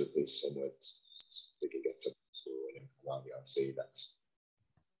plan to replace him with they can get some to William Cavani. I'll say that's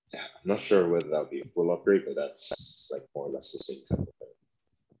yeah, I'm not sure whether that'll be a full upgrade, but that's like more or less the same type of thing.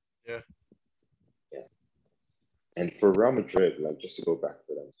 Yeah. Yeah. And for Real Madrid, like just to go back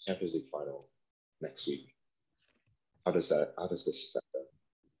for them, Champions League final next week. How does this affect them?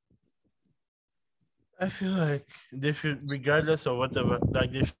 I feel like they should, regardless of whatever,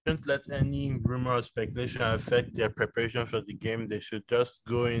 like they shouldn't let any rumor or speculation affect their preparation for the game. They should just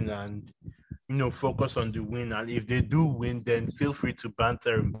go in and focus on the win. And if they do win, then feel free to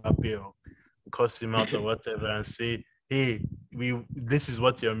banter Mbappe or cuss him out or whatever and say, hey, this is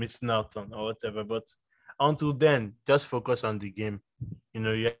what you're missing out on or whatever. But until then, just focus on the game.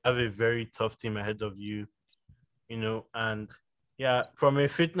 You have a very tough team ahead of you, and yeah, from a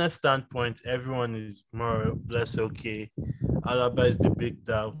fitness standpoint, everyone is more or less okay. Alaba is the big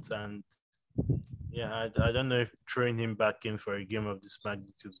doubt, and yeah, I don't know if throwing him back in for a game of this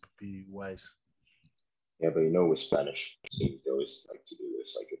magnitude would be wise. Yeah, but with Spanish teams, they always like to do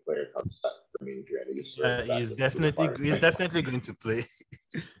this. Like a player comes back from injury and they just throw Yeah, him back he's into the definitely fire. he's definitely going to play.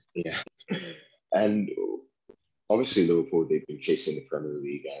 Yeah. And obviously Liverpool, they've been chasing the Premier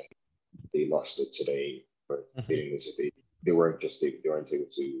League and they lost it today, but they didn't lose it. They weren't able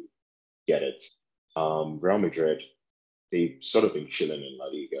to get it. Real Madrid, they've sort of been chilling in La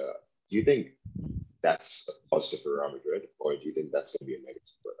Liga. Do you think that's a positive for Real Madrid, or do you think that's going to be a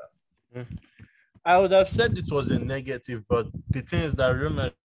negative for them? I would have said it was a negative, but the thing is that Real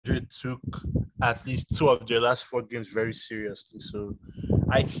Madrid took at least two of their last four games very seriously. So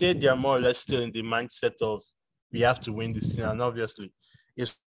I'd say they're more or less still in the mindset of we have to win this thing. And obviously,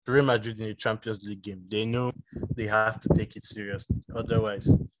 it's Real Madrid in a Champions League game. They know they have to take it seriously. Otherwise,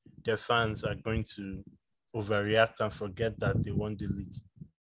 their fans are going to overreact and forget that they won the league.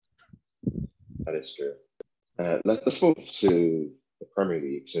 That is true. Let's move to the Premier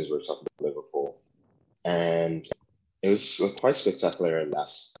League since we're talking about Liverpool. And it was quite spectacular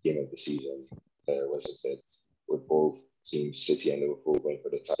last game of the season. There wasn't it? With both teams, City and Liverpool, going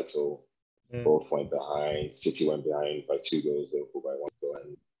for the title. Both went behind. City went behind by 2 goals, Liverpool by 1 goal,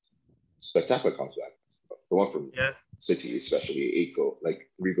 and spectacular comeback. The one from City, especially 8 goal, like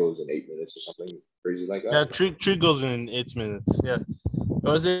 3 goals in 8 minutes or something crazy like that. Yeah, three goals in 8 minutes. Yeah. It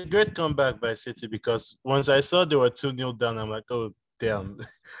was a great comeback by City because once I saw they were 2-0 down, I'm like, oh, damn.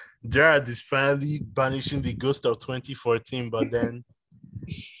 Gerrard is finally banishing the ghost of 2014, but then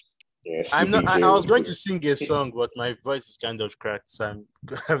yeah, I was going to sing a song, but my voice is kind of cracked, so I'm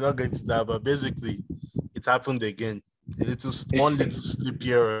not going to that. But basically, it happened again. One little slip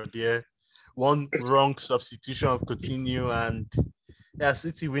here or there, one wrong substitution of Coutinho, and yeah,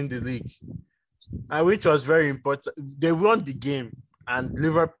 City win the league, and which was very important. They won the game, and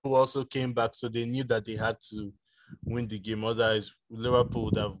Liverpool also came back, so they knew that they had to win the game. Otherwise, Liverpool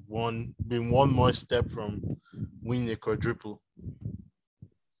would have been one more step from winning a quadruple.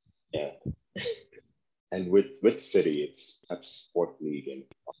 Yeah. And with City, it's perhaps fourth league in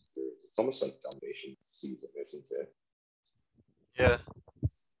 5 years. It's almost like domination season, isn't it? Yeah,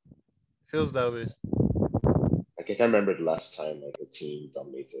 feels that way. Like I can't remember the last time like a team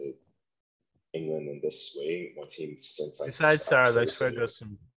dominated England in this way. One team since like Besides Sir Alex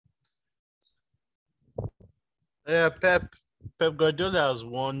Ferguson. Yeah, Pep Guardiola has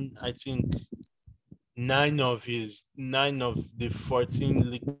won, I think, 9 of the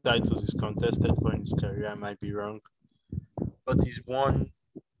 14 league titles he's contested for in his career. I might be wrong, but he's won.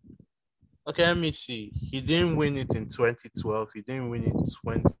 Okay, let me see. He didn't win it in 2012. He didn't win it in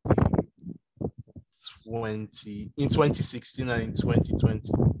 2020, in 2016, and in 2020.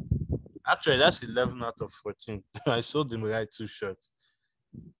 Actually, that's 11 out of 14. I sold him right too short.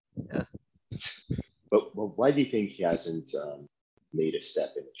 Yeah. But why do you think he hasn't made a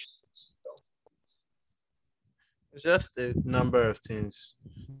step in the Champions League? It's just a number of things.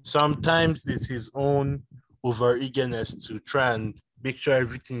 Sometimes it's his own over eagerness to try and make sure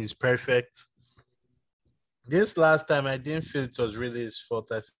everything is perfect. This last time, I didn't feel it was really his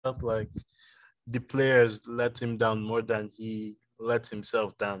fault. I felt like the players let him down more than he let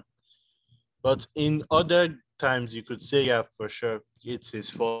himself down. But in other times, you could say, yeah, for sure, it's his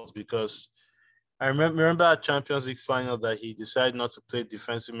fault because I remember at Champions League final that he decided not to play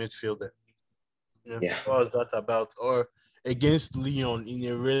defensive midfielder. Yeah. What was that about? Or against Lyon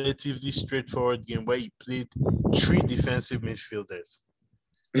in a relatively straightforward game where he played three defensive midfielders.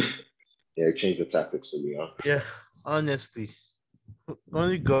 Yeah, he changed the tactics for Leon. Yeah, honestly,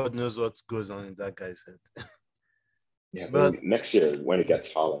 only God knows what goes on in that guy's head. Yeah, But next year when it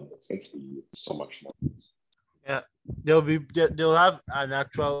gets Holland, it's going to be so much more. yeah, they'll have an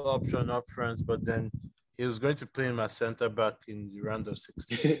actual option up front, but then he was going to play him as centre back in the round of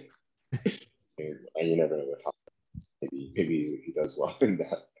 16. And you never know with Holland. Maybe he does well in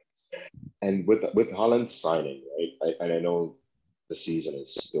that. And with Holland's signing, right? I know the season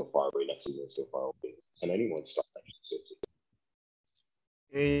is still far away. Next season is still far away. Can anyone stop Manchester City?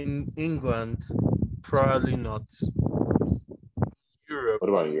 In England, probably not. Europe, What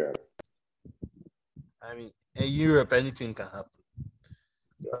about Europe? I mean, in Europe, anything can happen.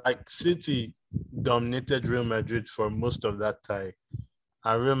 Yeah. Like City dominated Real Madrid for most of that tie,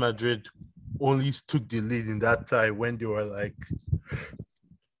 and Real Madrid only took the lead in that tie when they were like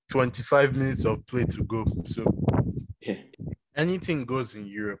 25 minutes of play to go. So anything goes in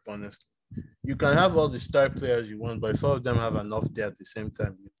Europe, honestly. You can have all the star players you want, but if all of them have an off day at the same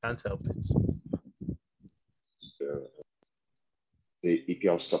time, you can't help it. The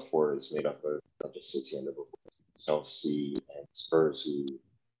EPL top four is made up of not just City and Liverpool, Chelsea and Spurs, who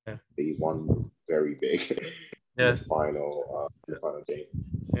they won very big in the final game.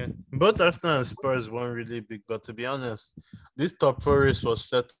 Yeah, both Arsenal and Spurs won really big, but to be honest, this top four race was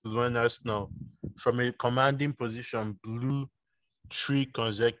settled when Arsenal, from a commanding position, blew 3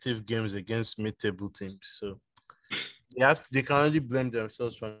 consecutive games against mid-table teams. So they can only blame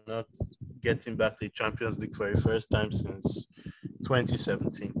themselves for not getting back to the Champions League for the first time since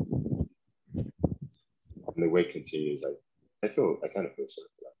 2017. And the way it continues, I kind of feel sorry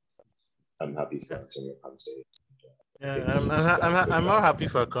for that. I'm happy for Antonio Conte. Yeah, I'm not happy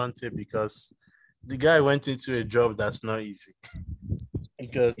for Conte because the guy went into a job that's not easy.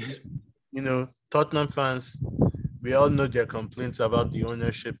 Because Tottenham fans, we all know their complaints about the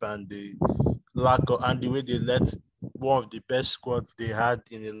ownership and the lack of, and the way they let one of the best squads they had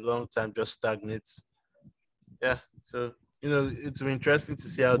in a long time just stagnate. Yeah, so it's been interesting to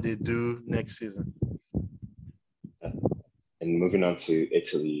see how they do next season. And moving on to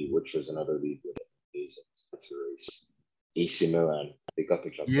Italy, which was another league with a race. AC Milan, they got the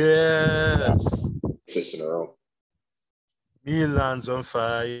job. Yes. 6 in a row. Milan's on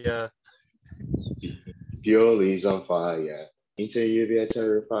fire. Pioli's on fire. Inter Juve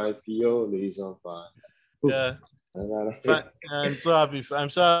terrified. Pioli's on fire. Yeah. I'm so happy. I'm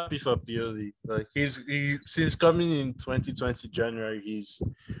so happy for Pioli. Like since coming in 2020 January, he's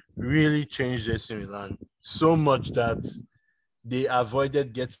really changed AC Milan so much that they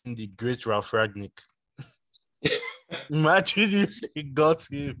avoided getting the great Ralph Ragnick. Imagine if they got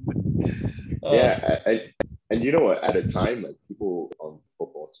him. Yeah, and you know what? At a time, like people on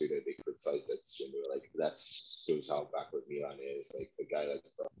football Twitter, they criticized that decision. They were like, "That shows how backward Milan is." Like the guy like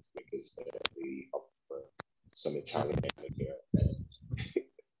Ralph is definitely up for some Italian manager. And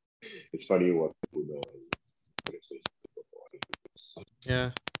it's funny what people know.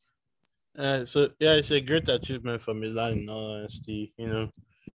 Yeah. It's a great achievement for Milan. In all honesty,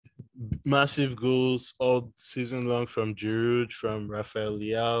 massive goals all season long from Giroud, from Rafael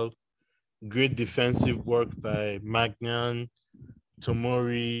Leao. Great defensive work by Magnan,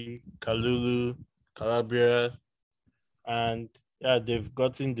 Tomori, Kalulu, Calabria, and they've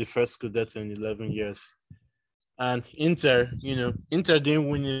gotten the first Scudetto in 11 years. And Inter didn't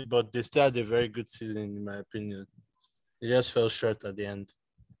win it, but they still had a very good season, in my opinion. They just fell short at the end.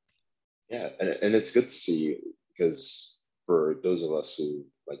 Yeah, and it's good to see because for those of us who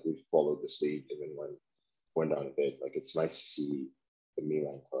we've followed this league even when it went down a bit, it's nice to see the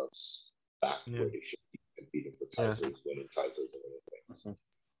Milan clubs back where they should be competing for titles, winning titles, and winning things.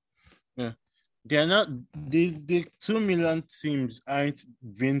 Yeah. They're not the 2 Milan teams aren't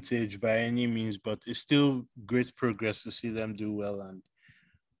vintage by any means, but it's still great progress to see them do well, and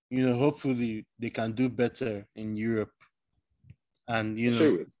hopefully they can do better in Europe and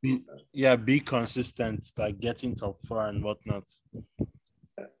be consistent, like getting top 4 and whatnot.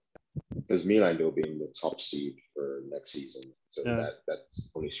 Because Milan will be in the top seed for next season, so that's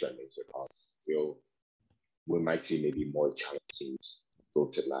only strengthening their cause. We might see maybe more Italian teams go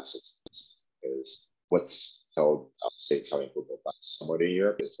to the last instance. Because what's held, I'll say, Italian football back somewhat in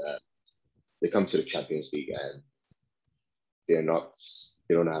Europe is that they come to the Champions League and they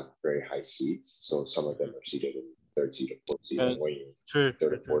don't have very high seeds. So some of them are seeded in third seed or fourth seed, and when you're True.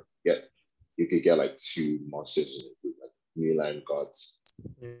 third or fourth, you could get like two monsters in the group, like Milan got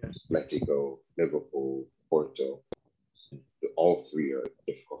Atletico, Liverpool, Porto. All three are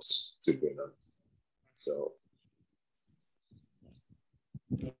difficult to win on. So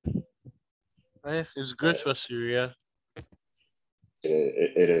it's good for Syria.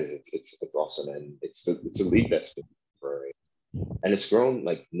 It is. It's awesome, and it's a league that's been growing, and it's grown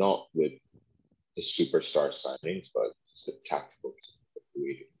like not with the superstar signings, but just the tactical.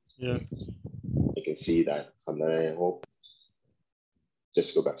 Yeah. You can see that, and then I hope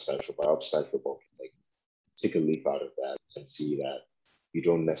just go back to Spanish football. I hope Spanish football can like take a leap out of that and see that you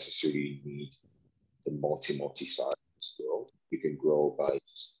don't necessarily need the multi stars to grow. You can grow by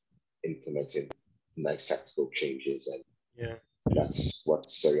just implementing nice tactical changes, and that's what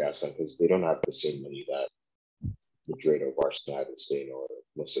Serie A has done, because they don't have the same money that Madrid or Barcelona have in Spain, or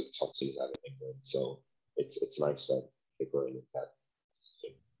most of the top teams have in England. So it's nice that they're growing with that.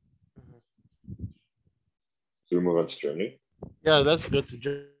 So we move on to Germany. Yeah, let's go to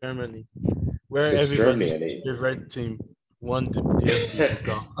Germany, where It's everybody's Germany, favorite team won the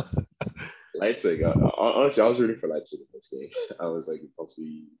DFB. Leipzig. Honestly, I was rooting for Leipzig in this game. I was like, supposed to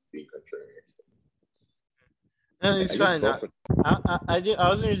be being contrarian. No, it's fine. I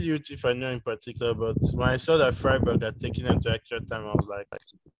wasn't really rooting for anyone in particular, but when I saw that Freiburg had taken them to extra time, I was like,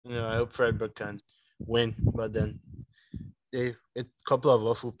 I hope Freiburg can win. But then a couple of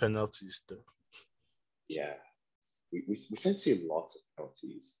awful penalties, though. Yeah, we tend to see lots of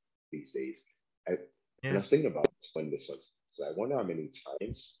penalties these days. And I was thinking about when this was. So I wonder how many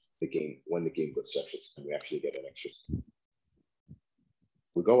times when the game goes to extra time, we actually get an extra time.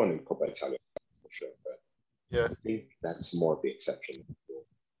 We go on in Coppa Italia for sure, but I think that's more of the exception.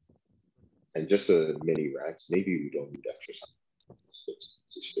 And just a mini rant, maybe we don't need extra time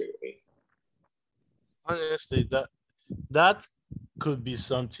to straight away. Honestly, that could be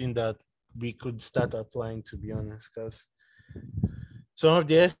something that we could start applying, to be honest, because some of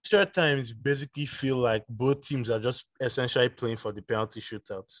the extra times basically feel like both teams are just essentially playing for the penalty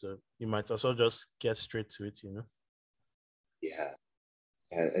shootout. So you might as well just get straight to it, Yeah.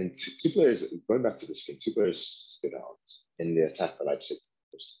 And two players, going back to this game, two players stood out in the attack for Leipzig.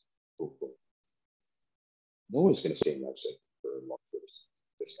 No one's going to stay in Leipzig for long periods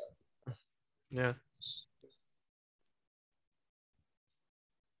this time. Yeah.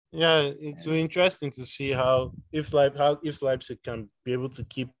 Yeah, it's really interesting to see if Leipzig can be able to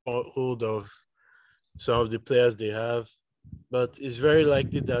keep hold of some of the players they have, but it's very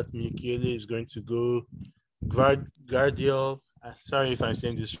likely that Michele is going to go. Guardiol, sorry if I'm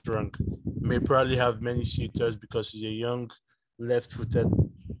saying this wrong, may probably have many suitors because he's a young left-footed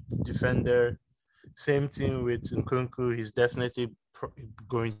defender. Same thing with Nkunku, he's definitely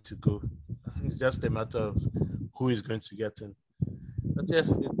going to go. It's just a matter of who is going to get in. But yeah,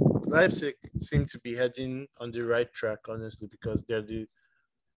 Leipzig seem to be heading on the right track, honestly, because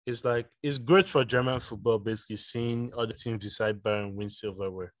it's great for German football, basically seeing other teams beside Bayern win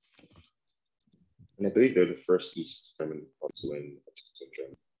silverware. And I believe they're the first East German club to win in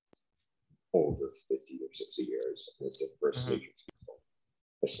Germany over 50 or 60 years. And it's the first major title,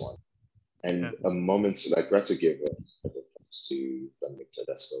 this one. And a moment, like, I to give a thanks to Dominic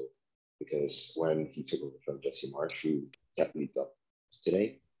Tedesco, because when he took over from Jesse Marsch, who kept leads up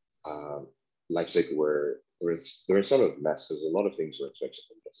today, Leipzig were in sort of mess, because a lot of things were expected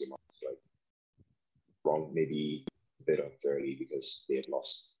from Jesse Marsch, like wrong, maybe a bit unfairly, because they had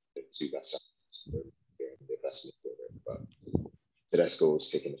lost the two best their best midfielder. But Tedesco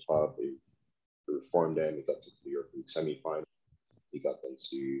was taking the club, they reformed them, he got into the European semi-final, he got them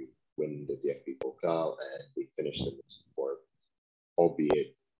to win the DFB Pokal, and we finished in the fourth,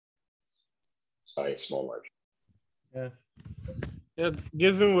 albeit by a small margin. Yeah,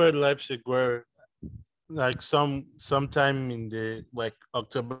 given where Leipzig were, like sometime in the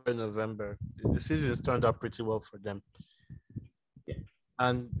October, November, the season's turned out pretty well for them. Yeah.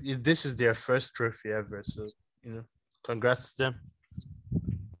 And this is their first trophy ever, so congrats to them.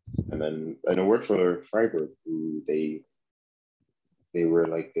 And then a word for Freiburg, who they were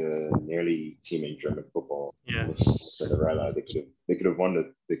like the nearly team in German football. Yeah. Cinderella. They could have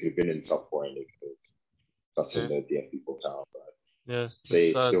won they could have been in top four, and they could have gotten the DFB Pokal. But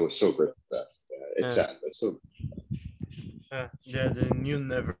still so great for that. Yeah, it's sad, but still. Yeah, the new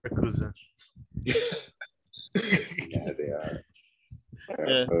Leverkusen. Yeah, they are.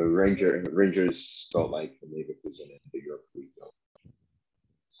 Rangers felt like the Leverkusen in the Europe League, though.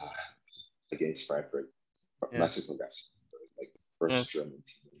 Against Frankfurt. Massive congrats. Like the first German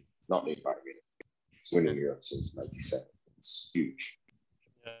team, not named Bayern Munich. It's winning Europe since '97. It's huge.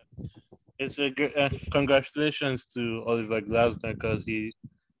 It's a great congratulations to Oliver Glasner because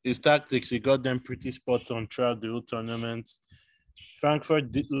his tactics he got them pretty spot on throughout the whole tournament.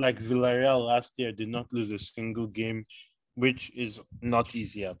 Frankfurt did like Villarreal last year did not lose a single game, which is not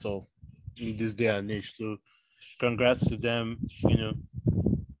easy at all in this day and age. So congrats to them.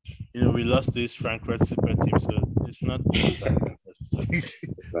 We lost this Frankfurt super team, so it's not too bad. It's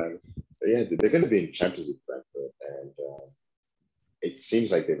not, yeah, they're going to be in Champions League Frankfurt, and it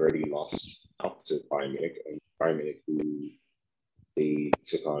seems like they've already lost up to Bayern Munich, and Bayern Munich, who they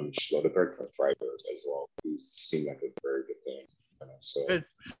took on Schlotterberg from Freiburg as well, who seemed like a very good thing. So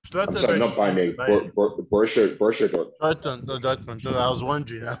I'm sorry, not Bayern Munich, Borussia Dortmund. Dortmund. I was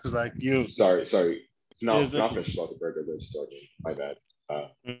wondering. I was like, you. Sorry. Not from Schlotterberg against Dortmund. My bad.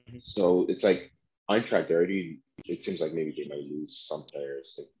 So it's like Eintracht already. It seems like maybe they might lose some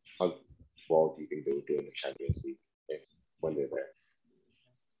players. Like, how well do you think they will do in the Champions League when they're there?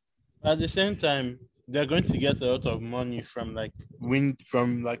 At the same time, they're going to get a lot of money from like win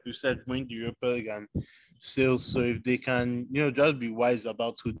the Europa League and sales. So if they can, just be wise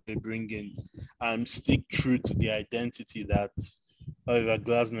about who they bring in and stick true to the identity that Oliver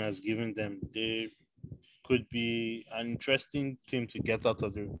Glasner has given them, they could be an interesting team to get out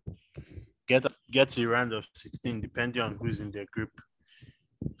of the get a round of 16, depending on who's in their group.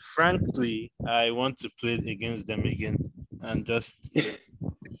 Frankly, I want to play against them again and just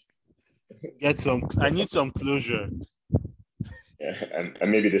I need some closure. Yeah,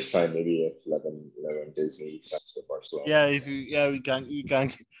 and maybe this time, maybe if 11 Disney signs for Barcelona. Yeah, we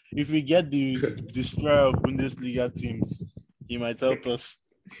can. If we get the destroyer of Bundesliga teams, he might help us.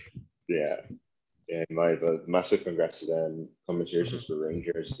 Yeah, but massive congrats to them. Congratulations for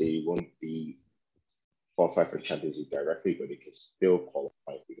Rangers. They won't be qualified for Champions League directly, but they can still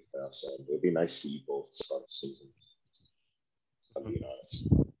qualify for the playoffs. And it'll be nice to see both start the season. I'm being honest.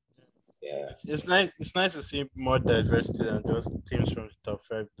 Yeah, it's nice. It's nice to see more diversity than just teams from the top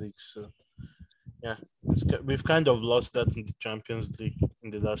 5 leagues. So, yeah, we've kind of lost that in the Champions League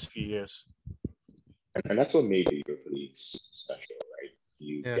in the last few years. And that's what made the Europa League special, right?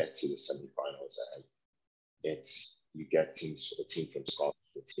 You get to the semifinals, and you get a team from Scotland,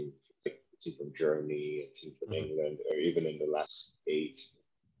 a team from Germany, a team from England, or even in the last 8,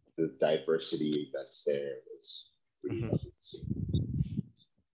 the diversity that's there is really lovely to see.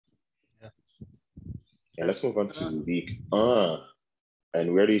 Yeah, let's move on to League 1.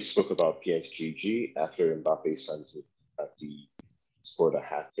 And we already spoke about PSGG after Mbappe signs with he scored a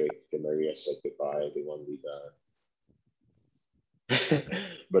hat-trick. Di Maria said goodbye. They won Liga.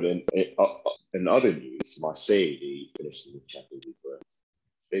 But in other news, Marseille, they finished in the Champions League berth.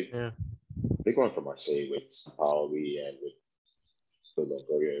 They're going for Marseille with Sampaoli and with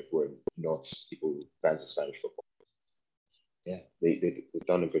Longoria, who are not fans of Spanish football. Yeah, they've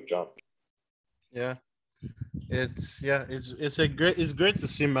done a good job. Yeah. It's great to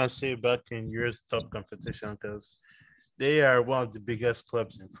see Marseille back in Europe's top competition because they are one of the biggest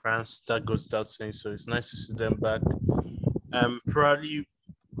clubs in France. That goes without saying. So it's nice to see them back. Probably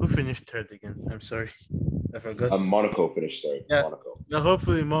who finished third again? I'm sorry, I forgot. Monaco finished third. Yeah. Monaco. Now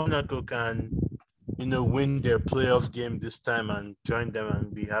hopefully Monaco can, win their playoff game this time and join them,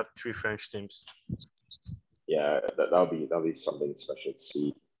 and we have 3 French teams. Yeah, that'll be something special to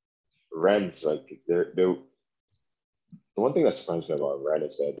see. Rennes, like the one thing that surprised me about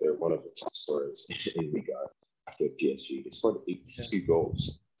Rennes is that they're one of the top scorers in Liga after PSG. They scored 82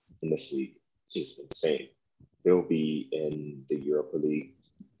 goals in this league, which is insane. They'll be in the Europa League.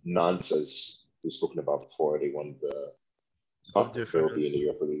 Nantes, as we've spoken about before, they won the cup. They'll be in the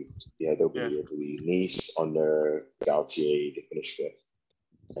Europa League. Yeah, they'll be in the Europa League. Nice under Gautier, they finished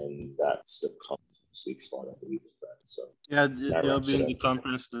 5th. And that's the Conference League spot, I believe. So yeah, they'll be in the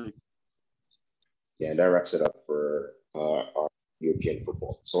Conference League. Yeah, and that wraps it up for our European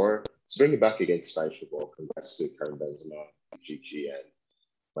football. So let's bring it back against Spanish football. Congrats to Karim Benzema, Gigi, and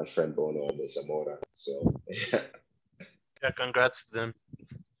my friend Bono and Zamora. So yeah, congrats to them.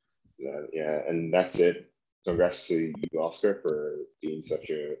 Yeah, and that's it. Congrats to you, Oscar, for being such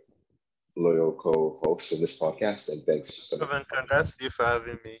a loyal co-host in this podcast, and thanks so much. Congrats to you for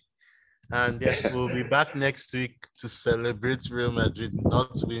having me. And we'll be back next week to celebrate Real Madrid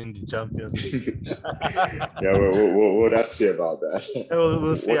not winning the Champions League. Yeah, we'll have to see about that. Yeah,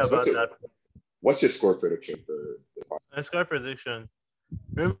 we'll see about that. What's your score prediction for the final? My score prediction: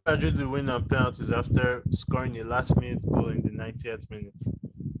 Real Madrid will win on penalties after scoring a last-minute goal in the 90th minute.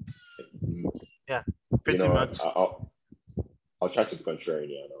 Yeah, pretty much. I'll try to be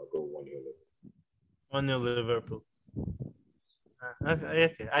contrarian and I'll go 1-0 Liverpool. 1-0 Liverpool.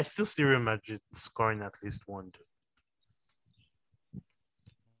 Okay. I still see Real Madrid scoring at least 1.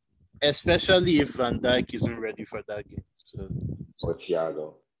 especially if Van Dijk isn't ready for that game. So, or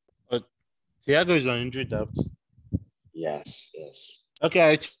Thiago. but Thiago is on injury depth. Yes. Okay,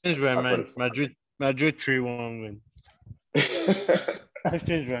 I changed my I've heard mind. Madrid 3-1 win. I've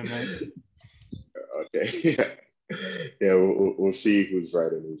changed my mind. Okay. Yeah. We'll see who's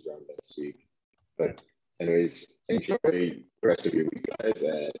right and who's wrong next week. But anyways, enjoy the rest of your week, guys,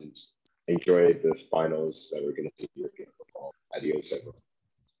 and enjoy the finals that we're going to see European football. Adios, everyone.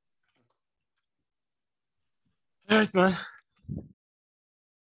 All right, man.